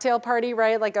the cocktail party,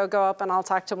 right? Like I'll go up and I'll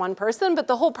talk to one person, but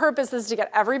the whole purpose is to get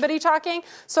everybody talking.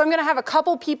 So I'm going to have a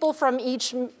couple people from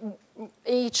each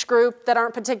group that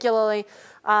aren't particularly,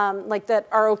 that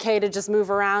are okay to just move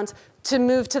around, to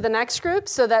move to the next group,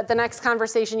 so that the next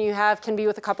conversation you have can be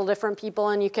with a couple different people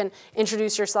and you can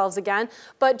introduce yourselves again.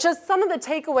 But just some of the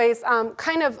takeaways,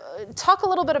 kind of talk a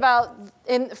little bit about,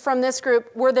 from this group,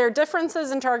 were there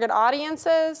differences in target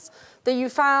audiences that you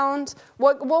found?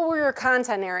 What were your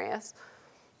content areas?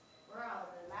 We're all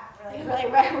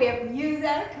really right. We have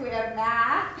music, we have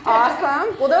math.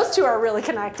 Awesome. Well, those two are really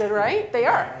connected, right? They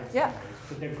are, yeah.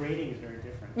 But their grading is very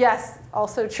different. Yes,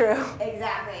 also true.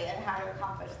 Exactly, and how to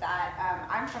accomplish that.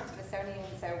 I'm from Smithsonian,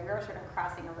 so we're sort of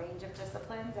crossing a range of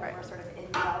disciplines, and we're sort of in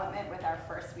development with our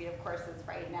first suite of courses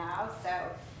right now. So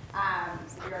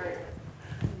we're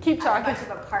Keep talking. much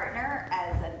of a partner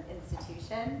as an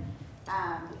institution.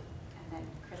 And then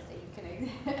Krista, you can.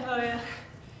 Oh yeah.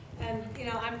 And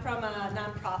I'm from a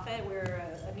nonprofit. We're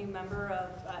a new member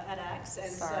of edX,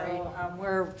 and so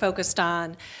we're focused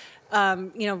on,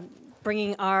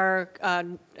 bringing our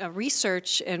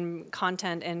research and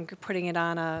content and putting it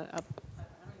on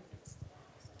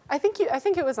I think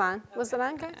it was on. Was it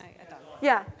on, guys?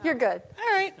 Yeah, you're good.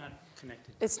 All right. It's not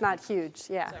connected. It's not huge,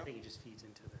 yeah. I think it just feeds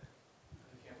into the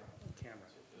camera.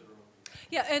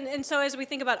 Yeah, and so as we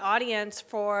think about audience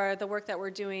for the work that we're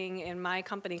doing in my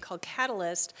company called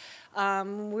Catalyst,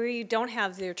 we don't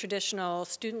have the traditional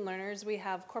student learners, we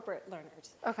have corporate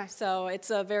learners. Okay. So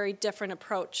it's a very different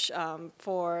approach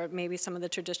for maybe some of the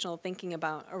traditional thinking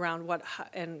around what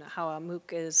and how a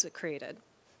MOOC is created.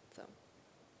 So.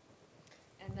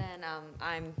 And then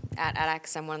I'm at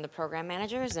edX, I'm one of the program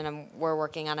managers, and we're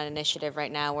working on an initiative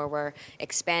right now where we're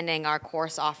expanding our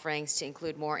course offerings to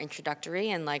include more introductory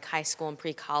and like high school and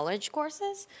pre-college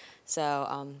courses.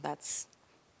 So that's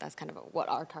kind of what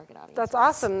our target audience is. That's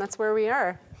awesome. That's where we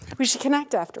are. We should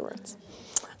connect afterwards.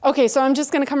 Okay, so I'm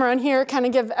just going to come around here, kind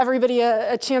of give everybody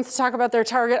a chance to talk about their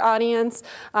target audience.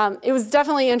 It was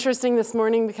definitely interesting this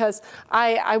morning because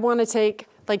I want to take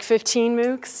like 15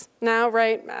 MOOCs now,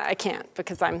 right? I can't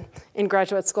because I'm in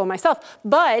graduate school myself.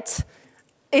 But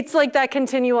it's like that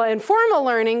continual informal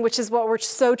learning, which is what we're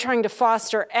so trying to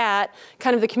foster at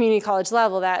kind of the community college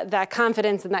level, that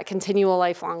confidence and that continual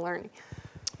lifelong learning.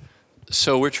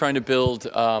 So we're trying to build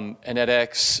an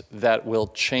edX that will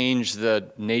change the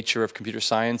nature of computer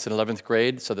science in 11th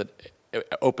grade so that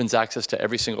it opens access to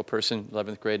every single person in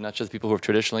 11th grade, not just people who have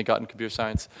traditionally gotten computer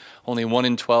science. Only 1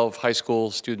 in 12 high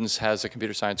school students has a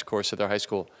computer science course at their high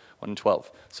school, 1 in 12.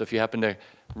 So if you happen to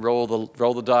roll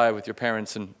the die with your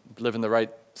parents and live in the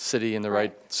right city, in the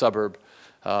right suburb,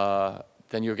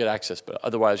 then you'll get access, but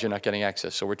otherwise you're not getting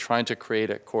access. So we're trying to create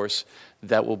a course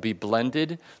that will be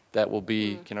blended, that will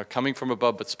be coming from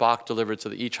above, but Spock delivered so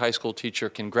that each high school teacher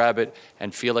can grab it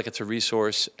and feel like it's a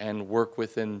resource and work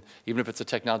within, even if it's a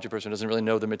technology person who doesn't really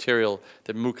know the material,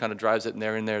 that MOOC kind of drives it and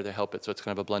they're in there to help it. So it's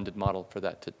kind of a blended model for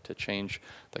that to change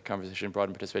the conversation,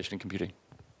 broaden participation in computing.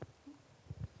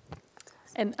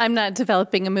 And I'm not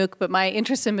developing a MOOC, but my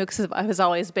interest in MOOCs has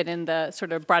always been in the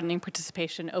sort of broadening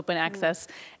participation, open access,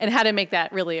 and how to make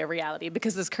that really a reality,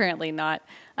 because it's currently not,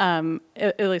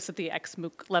 at least at the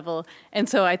ex-MOOC level. And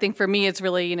so I think for me, it's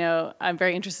really, I'm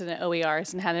very interested in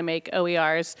OERs and how to make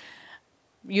OERs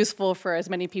useful for as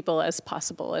many people as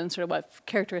possible, and sort of what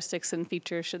characteristics and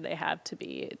features should they have to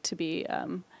be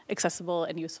accessible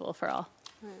and useful for all.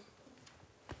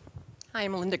 Hi,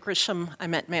 I'm Linda Grisham.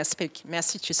 I'm at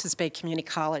Massachusetts Bay Community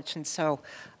College, and so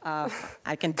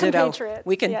I can ditto.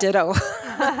 We can ditto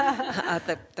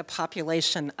the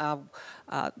population. I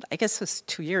guess it was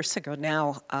 2 years ago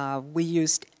now. We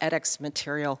used edX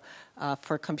material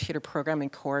for a computer programming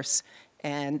course,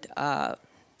 and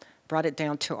brought it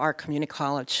down to our community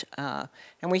college, and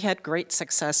we had great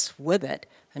success with it.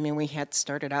 I mean, we had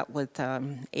started out with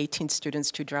 18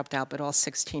 students, 2 dropped out, but all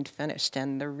 16 finished.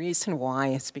 And the reason why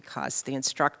is because the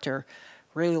instructor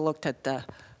really looked at the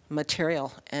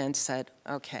material and said,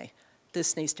 okay,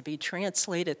 this needs to be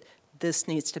translated, this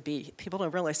needs to be, people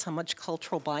don't realize how much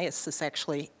cultural bias is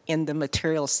actually in the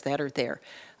materials that are there.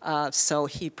 So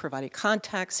he provided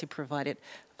context, he provided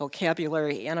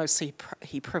vocabulary, and also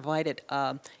he provided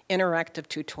interactive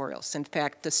tutorials. In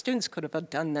fact, the students could have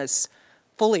done this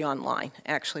fully online,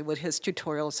 actually, with his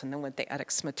tutorials and then with the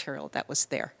edX material that was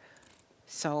there.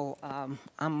 So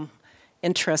I'm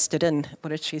interested in, what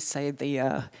did she say,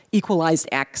 the equalized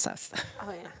access. Oh,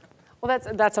 yeah. Well,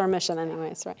 that's our mission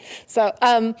anyways, right? So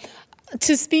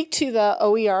to speak to the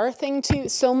OER thing too,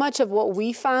 so much of what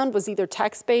we found was either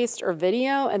text-based or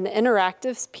video, and the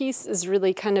interactive piece is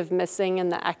really kind of missing, and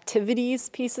the activities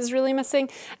piece is really missing.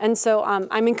 And so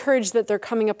I'm encouraged that they're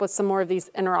coming up with some more of these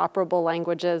interoperable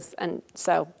languages, and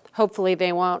so hopefully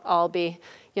they won't all be,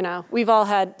 we've all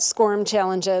had SCORM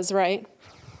challenges, right?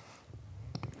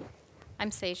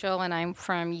 I'm Sejal, and I'm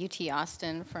from UT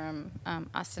Austin, from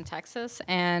Austin, Texas,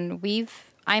 and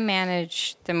I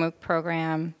manage the MOOC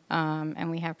program, and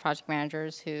we have project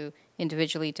managers who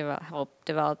individually help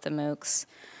develop the MOOCs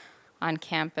on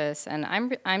campus. And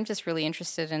I'm just really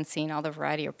interested in seeing all the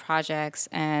variety of projects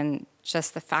and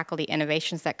just the faculty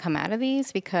innovations that come out of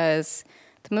these, because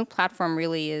the MOOC platform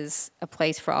really is a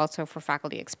place for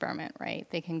faculty experiment, right?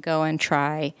 They can go and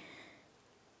try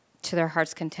to their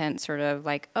heart's content, sort of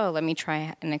like, oh, let me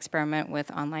try an experiment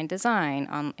with online design,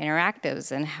 on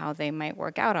interactives, and how they might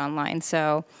work out online.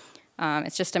 So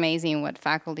it's just amazing what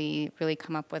faculty really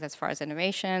come up with as far as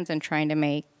innovations and trying to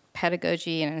make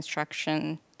pedagogy and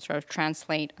instruction sort of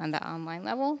translate on the online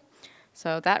level.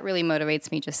 So that really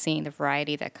motivates me, just seeing the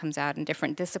variety that comes out in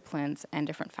different disciplines and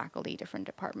different faculty, different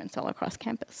departments all across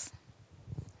campus.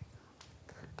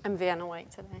 I'm Vanna White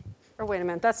today. Or wait a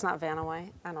minute, that's not Vanna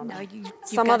White. I don't know. No,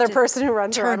 some other person who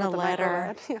runs turn around a with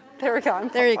letter. Yeah, there we go.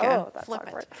 There you go. Oh, that's Flip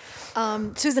awkward.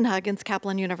 it. Susan Huggins,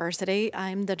 Kaplan University.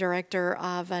 I'm the director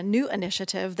of a new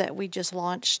initiative that we just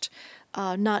launched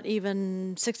not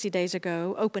even 60 days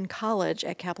ago, Open College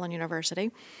at Kaplan University.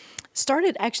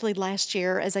 Started actually last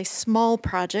year as a small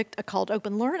project called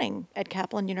Open Learning at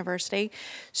Kaplan University.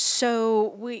 So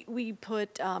we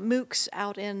put MOOCs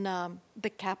out in the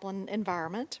Kaplan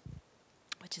environment,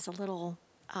 which is a little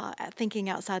thinking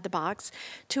outside the box,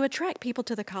 to attract people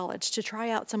to the college, to try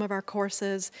out some of our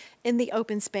courses in the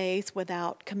open space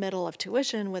without committal of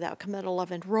tuition, without committal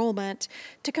of enrollment,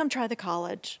 to come try the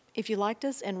college. If you liked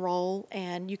us, enroll,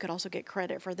 and you could also get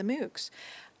credit for the MOOCs.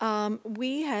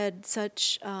 We had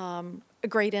such a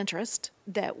great interest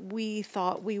that we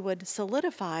thought we would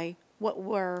solidify what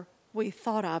were we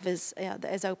thought of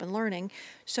as open learning.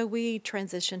 So we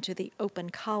transitioned to the open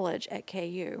college at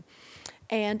KU.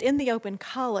 And in the open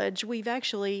college, we've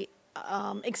actually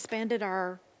expanded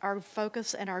our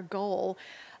focus and our goal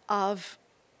of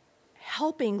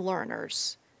helping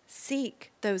learners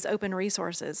seek those open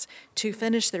resources to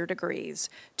finish their degrees,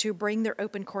 to bring their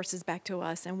open courses back to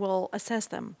us, and we'll assess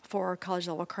them for college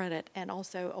level credit and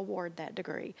also award that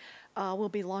degree. We'll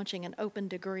be launching an open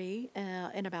degree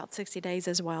in about 60 days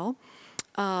as well.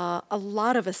 A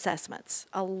lot of assessments.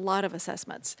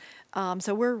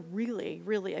 So we're really,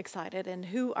 really excited. And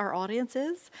who our audience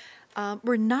is,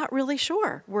 we're not really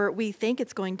sure. We think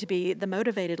it's going to be the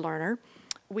motivated learner.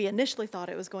 We initially thought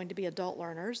it was going to be adult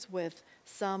learners with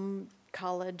some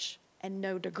college and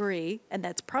no degree, and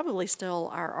that's probably still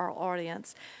our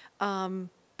audience.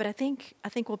 But I think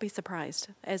we'll be surprised,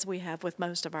 as we have with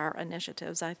most of our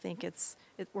initiatives. I think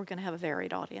we're going to have a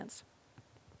varied audience.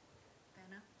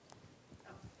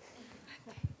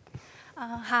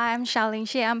 Hi, I'm Xiaoling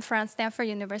Xie. I'm from Stanford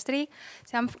University.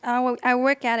 So I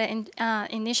work at an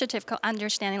initiative called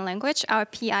Understanding Language. Our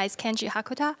PI is Kenji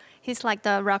Hakuta. He's like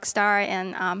the rock star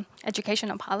in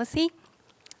educational policy.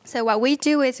 So what we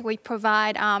do is we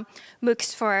provide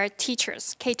MOOCs for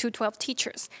teachers, K-12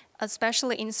 teachers,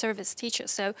 especially in-service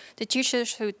teachers. So the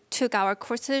teachers who took our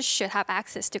courses should have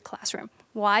access to classroom.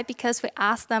 Why? Because we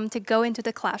ask them to go into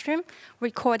the classroom,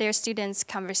 record their students'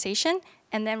 conversation,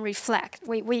 and then reflect.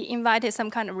 We invited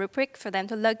some kind of rubric for them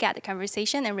to look at the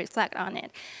conversation and reflect on it.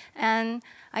 And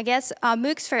I guess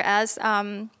MOOCs for us,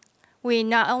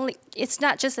 it's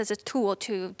not just as a tool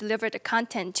to deliver the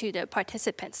content to the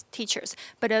participants, teachers,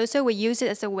 but also we use it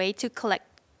as a way to collect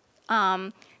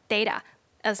data.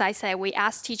 As I said, we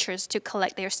ask teachers to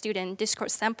collect their student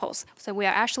discourse samples. So we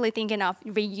are actually thinking of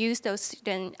reuse those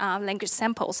student language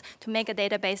samples to make a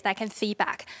database that can feed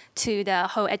back to the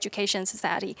whole education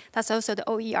society. That's also the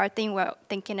OER thing we're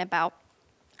thinking about.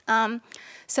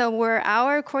 So were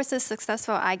our courses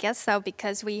successful? I guess so,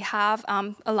 because we have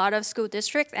a lot of school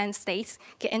districts and states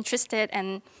get interested,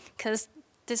 and because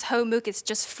this whole MOOC is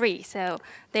just free, so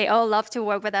they all love to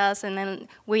work with us, and then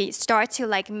we start to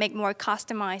make more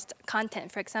customized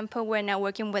content. For example, we're now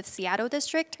working with Seattle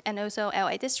district and also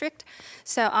LA district.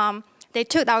 So they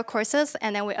took our courses,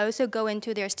 and then we also go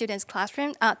into their students'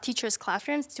 classroom, teachers'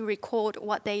 classrooms to record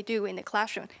what they do in the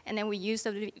classroom, and then we use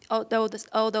all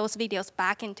those videos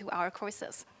back into our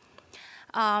courses.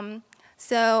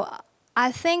 So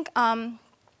I think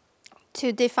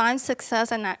to define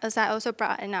success, and as I also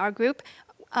brought in our group,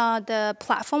 the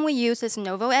platform we use is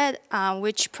NovoEd,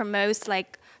 which promotes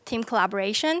team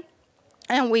collaboration,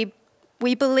 and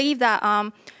we believe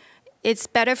that it's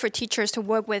better for teachers to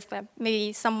work with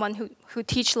maybe someone who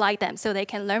teach like them, so they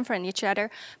can learn from each other.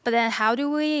 But then how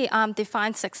do we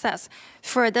define success?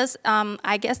 For this,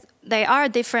 I guess there are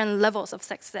different levels of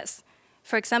success.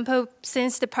 For example,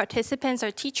 since the participants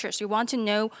are teachers, you want to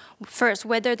know first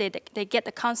whether they get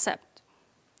the concept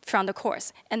from the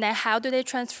course, and then how do they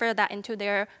transfer that into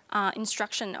their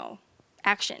instructional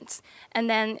actions. And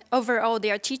then overall,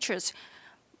 they are teachers.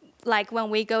 Like when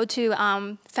we go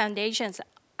to foundations,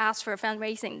 ask for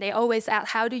fundraising, they always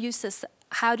ask, how do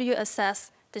you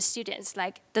assess the students?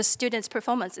 Like the students'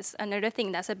 performance is another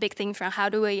thing that's a big thing from how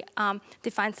do we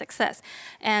define success.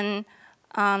 And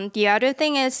the other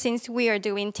thing is, since we are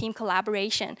doing team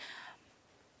collaboration,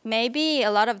 maybe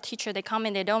a lot of teachers, they come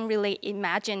in, they don't really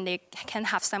imagine they can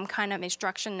have some kind of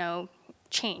instructional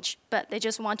change, but they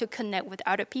just want to connect with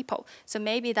other people. So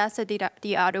maybe that's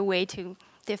the other way to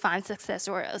define success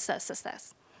or assess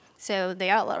success. So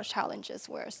there are a lot of challenges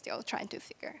we're still trying to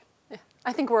figure. Yeah,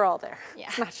 I think we're all there. Yeah.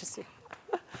 It's not just you.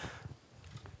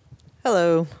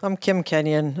 Hello, I'm Kim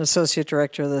Kenyon, Associate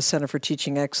Director of the Center for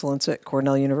Teaching Excellence at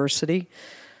Cornell University.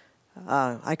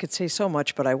 I could say so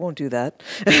much, but I won't do that.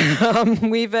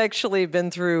 We've actually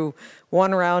been through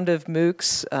one round of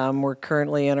MOOCs. We're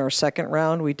currently in our second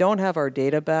round. We don't have our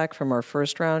data back from our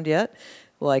first round yet.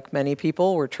 Like many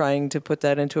people, we're trying to put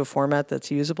that into a format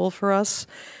that's usable for us.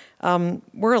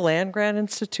 We're a land-grant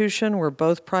institution. We're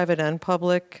both private and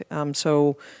public.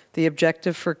 So the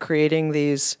objective for creating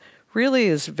these really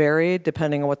is varied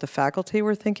depending on what the faculty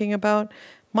we're thinking about.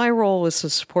 My role is to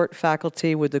support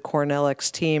faculty with the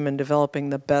CornellX team in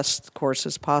developing the best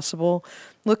courses possible,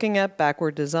 looking at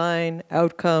backward design,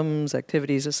 outcomes,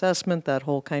 activities assessment, that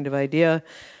whole kind of idea.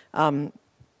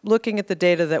 Looking at the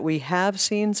data that we have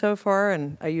seen so far,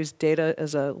 and I use data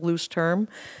as a loose term,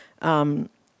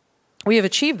 we have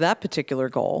achieved that particular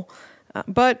goal.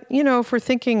 But, you know, if we're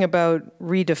thinking about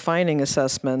redefining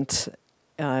assessment,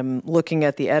 looking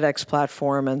at the edX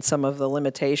platform and some of the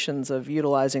limitations of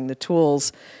utilizing the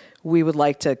tools, we would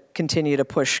like to continue to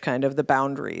push kind of the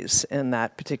boundaries in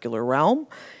that particular realm.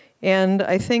 And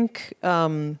I think,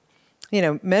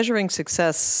 measuring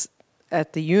success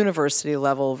at the university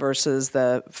level versus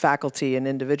the faculty and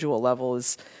individual level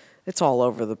it's all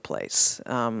over the place.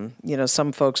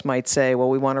 Some folks might say, well,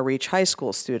 we want to reach high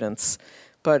school students,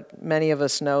 but many of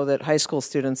us know that high school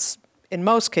students, in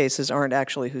most cases, aren't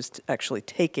actually who's actually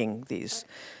taking these.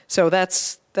 So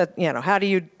how do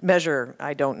you measure?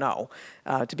 I don't know,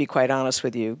 to be quite honest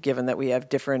with you, given that we have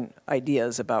different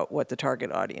ideas about what the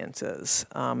target audience is,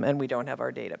 and we don't have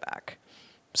our data back.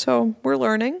 So we're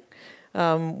learning.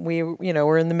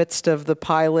 We're in the midst of the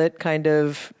pilot kind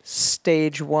of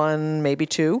stage 1, maybe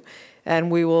 2, and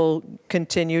we will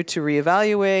continue to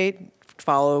reevaluate,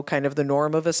 follow kind of the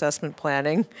norm of assessment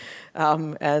planning,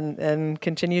 and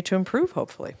continue to improve,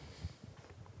 hopefully.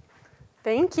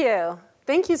 Thank you.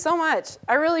 Thank you so much.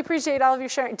 I really appreciate all of your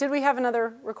sharing. Did we have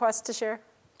another request to share?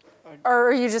 Or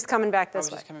are you just coming back this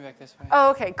way? I was just coming back this way.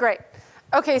 Oh, okay, great.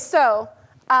 Okay, so,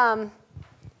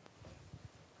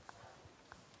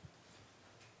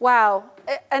 wow,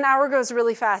 an hour goes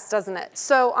really fast, doesn't it?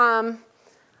 So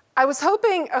I was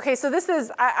hoping, okay, so this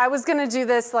is, I was gonna do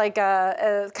this like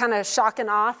a kind of shock and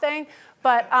awe thing,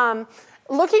 but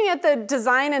looking at the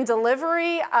design and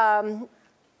delivery,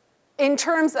 in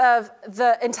terms of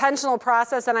the intentional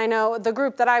process, and I know the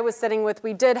group that I was sitting with,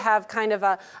 we did have kind of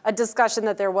a discussion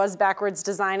that there was backwards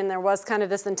design and there was kind of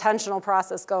this intentional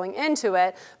process going into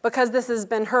it. Because this has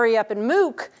been hurry up and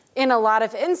MOOC in a lot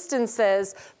of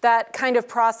instances, that kind of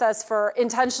process for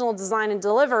intentional design and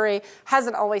delivery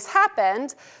hasn't always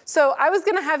happened. So I was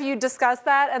gonna have you discuss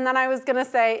that, and then I was gonna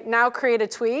say, now create a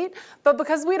tweet. But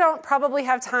because we don't probably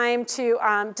have time to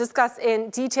discuss in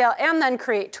detail and then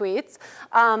create tweets,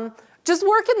 just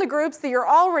work in the groups that you're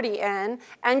already in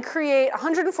and create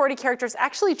 140 characters.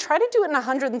 Actually, try to do it in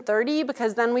 130,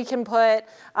 because then we can put,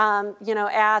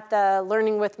 at the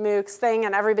Learning with MOOCs thing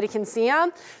and everybody can see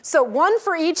them. So one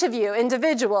for each of you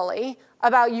individually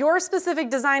about your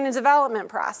specific design and development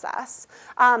process.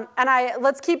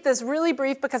 Let's keep this really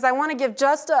brief, because I want to give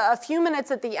just a few minutes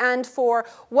at the end for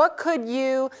what could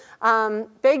you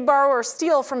beg, borrow, or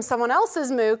steal from someone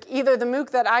else's MOOC, either the MOOC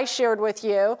that I shared with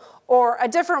you or a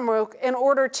different MOOC, in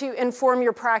order to inform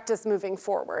your practice moving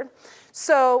forward.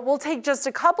 So we'll take just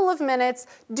a couple of minutes,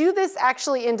 do this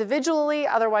actually individually,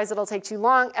 otherwise it'll take too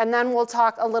long, and then we'll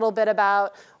talk a little bit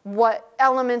about what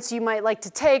elements you might like to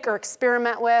take or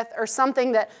experiment with, or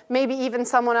something that maybe even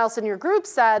someone else in your group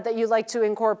said that you'd like to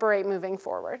incorporate moving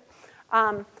forward.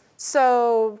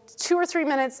 So 2 or 3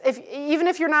 minutes, even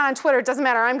if you're not on Twitter, it doesn't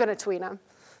matter, I'm gonna tweet them.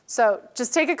 So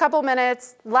just take a couple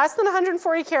minutes, less than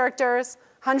 140 characters,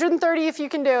 130 if you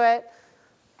can do it.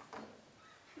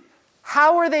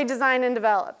 How were they designed and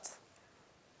developed?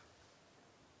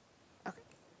 Okay.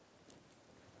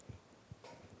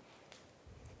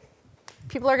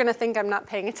 People are gonna think I'm not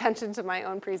paying attention to my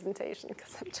own presentation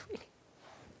because I'm tweeting.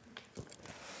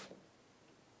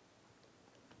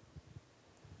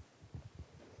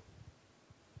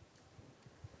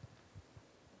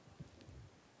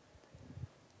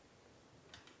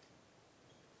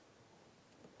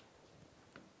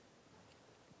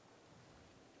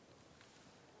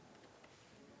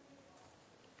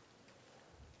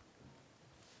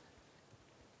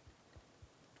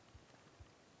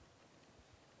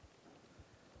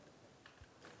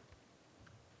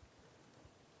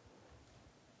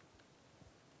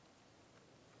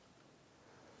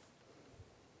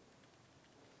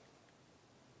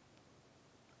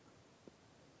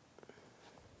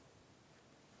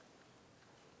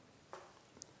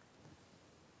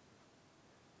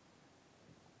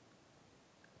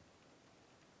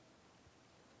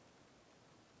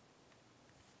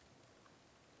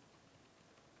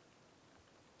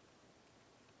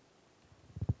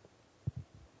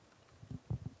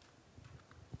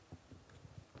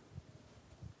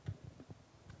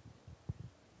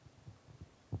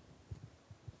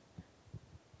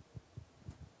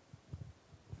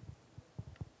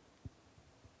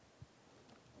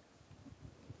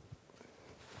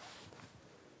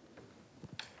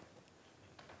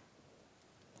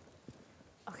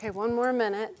 Okay, 1 more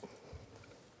minute.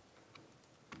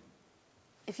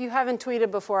 If you haven't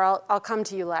tweeted before, I'll come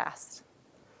to you last.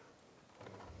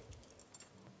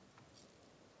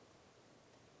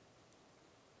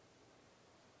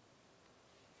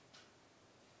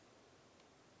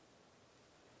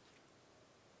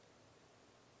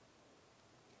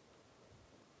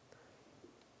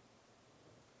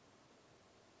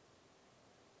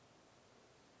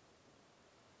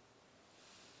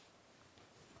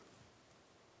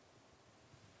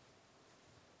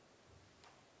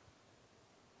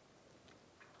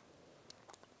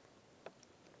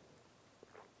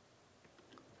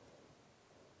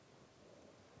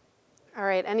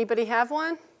 right, anybody have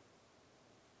one?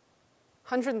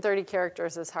 130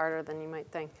 characters is harder than you might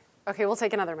think. Okay, we'll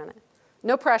take another minute.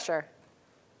 No pressure.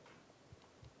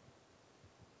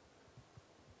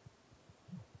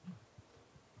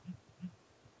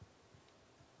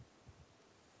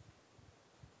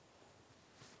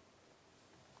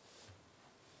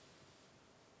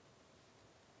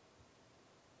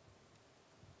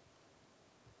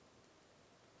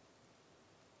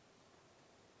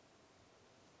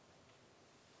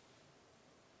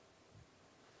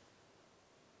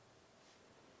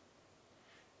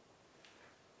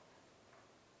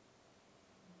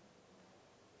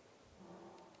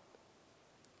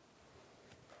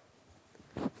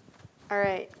 All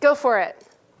right, go for it.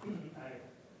 I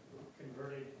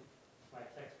converted my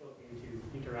textbook into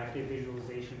interactive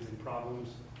visualizations and problems,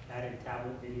 added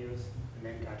tablet videos, and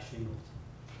then got shingles.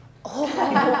 Oh,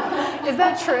 is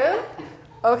that true?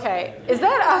 Okay, is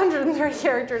that 130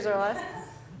 characters or less?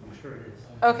 I'm sure it is.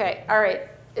 Okay, all right,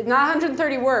 not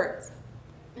 130 words.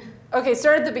 Okay,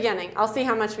 start at the beginning. I'll see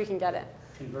how much we can get in.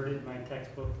 Converted my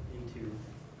textbook into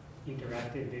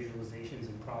interactive visualizations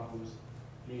and problems,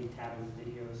 made tablet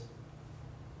videos,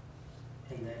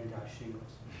 and then got shingles.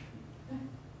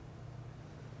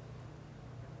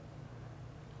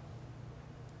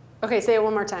 Okay, say it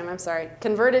one more time, I'm sorry.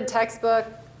 Converted textbook.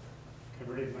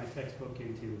 Converted my textbook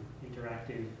into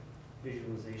interactive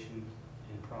visualizations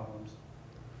and problems,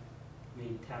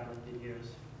 made tablet videos,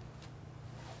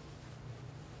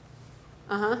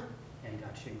 Uh-huh. and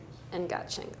got shingles. And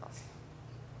got shingles.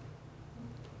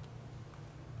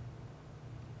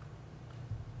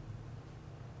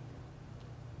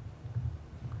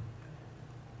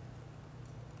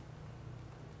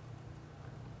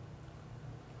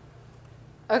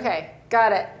 Okay,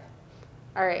 got it.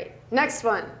 All right, next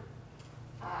one.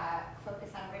 Focus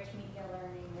on rich media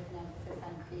learning with an emphasis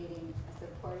on creating a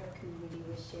supportive community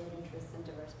with shared interests and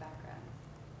diverse backgrounds.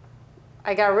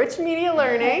 I got rich media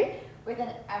learning. With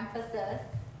an emphasis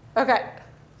Okay.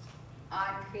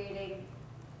 on creating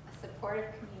a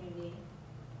supportive community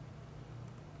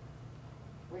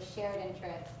with shared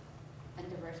interests and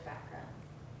diverse backgrounds.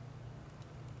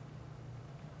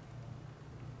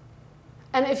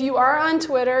 And if you are on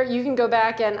Twitter, you can go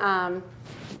back and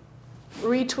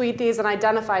retweet these and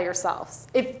identify yourselves,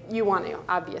 if you want to,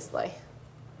 obviously.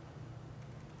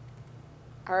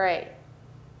 All right.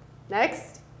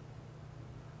 Next.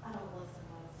 I don't listen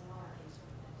well, so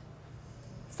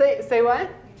I already tweeted it. Say what?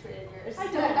 You tweeted yours. I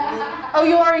don't. Oh,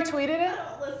 you already tweeted it?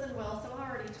 I don't listen well, so I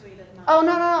already tweeted mine. Oh,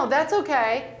 no, that's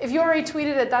okay. If you already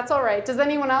tweeted it, that's all right. Does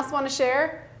anyone else want to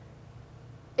share?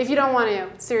 If you don't want to,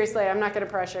 seriously, I'm not going to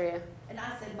pressure you. And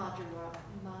I said modularize.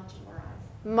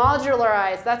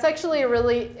 Modularize. That's actually a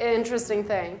really interesting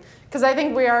thing, because I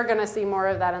think we are going to see more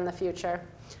of that in the future.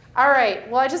 All right,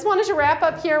 well, I just wanted to wrap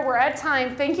up here. We're at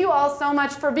time. Thank you all so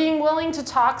much for being willing to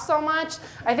talk so much.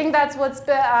 I think that's what's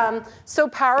been so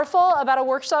powerful about a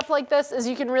workshop like this, is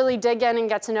you can really dig in and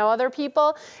get to know other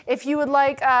people. If you would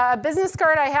like a business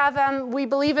card, I have them. We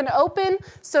believe in open,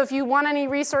 so if you want any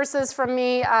resources from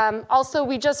me. Also,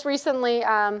 we just recently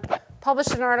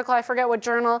published an article, I forget what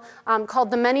journal,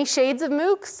 called The Many Shades of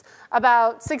MOOCs,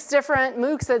 about 6 different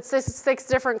MOOCs at six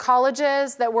different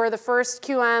colleges that were the first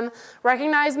QM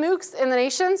recognized MOOCs in the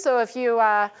nation. So if you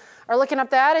are looking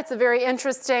up that, it's a very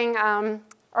interesting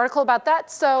article about that.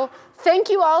 So thank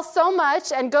you all so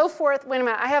much, and go forth. Wait a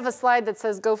minute, I have a slide that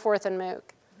says go forth and MOOC.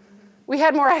 We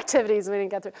had more activities we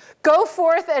didn't get through. Go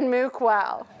forth and MOOC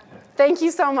well. Thank you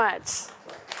so much.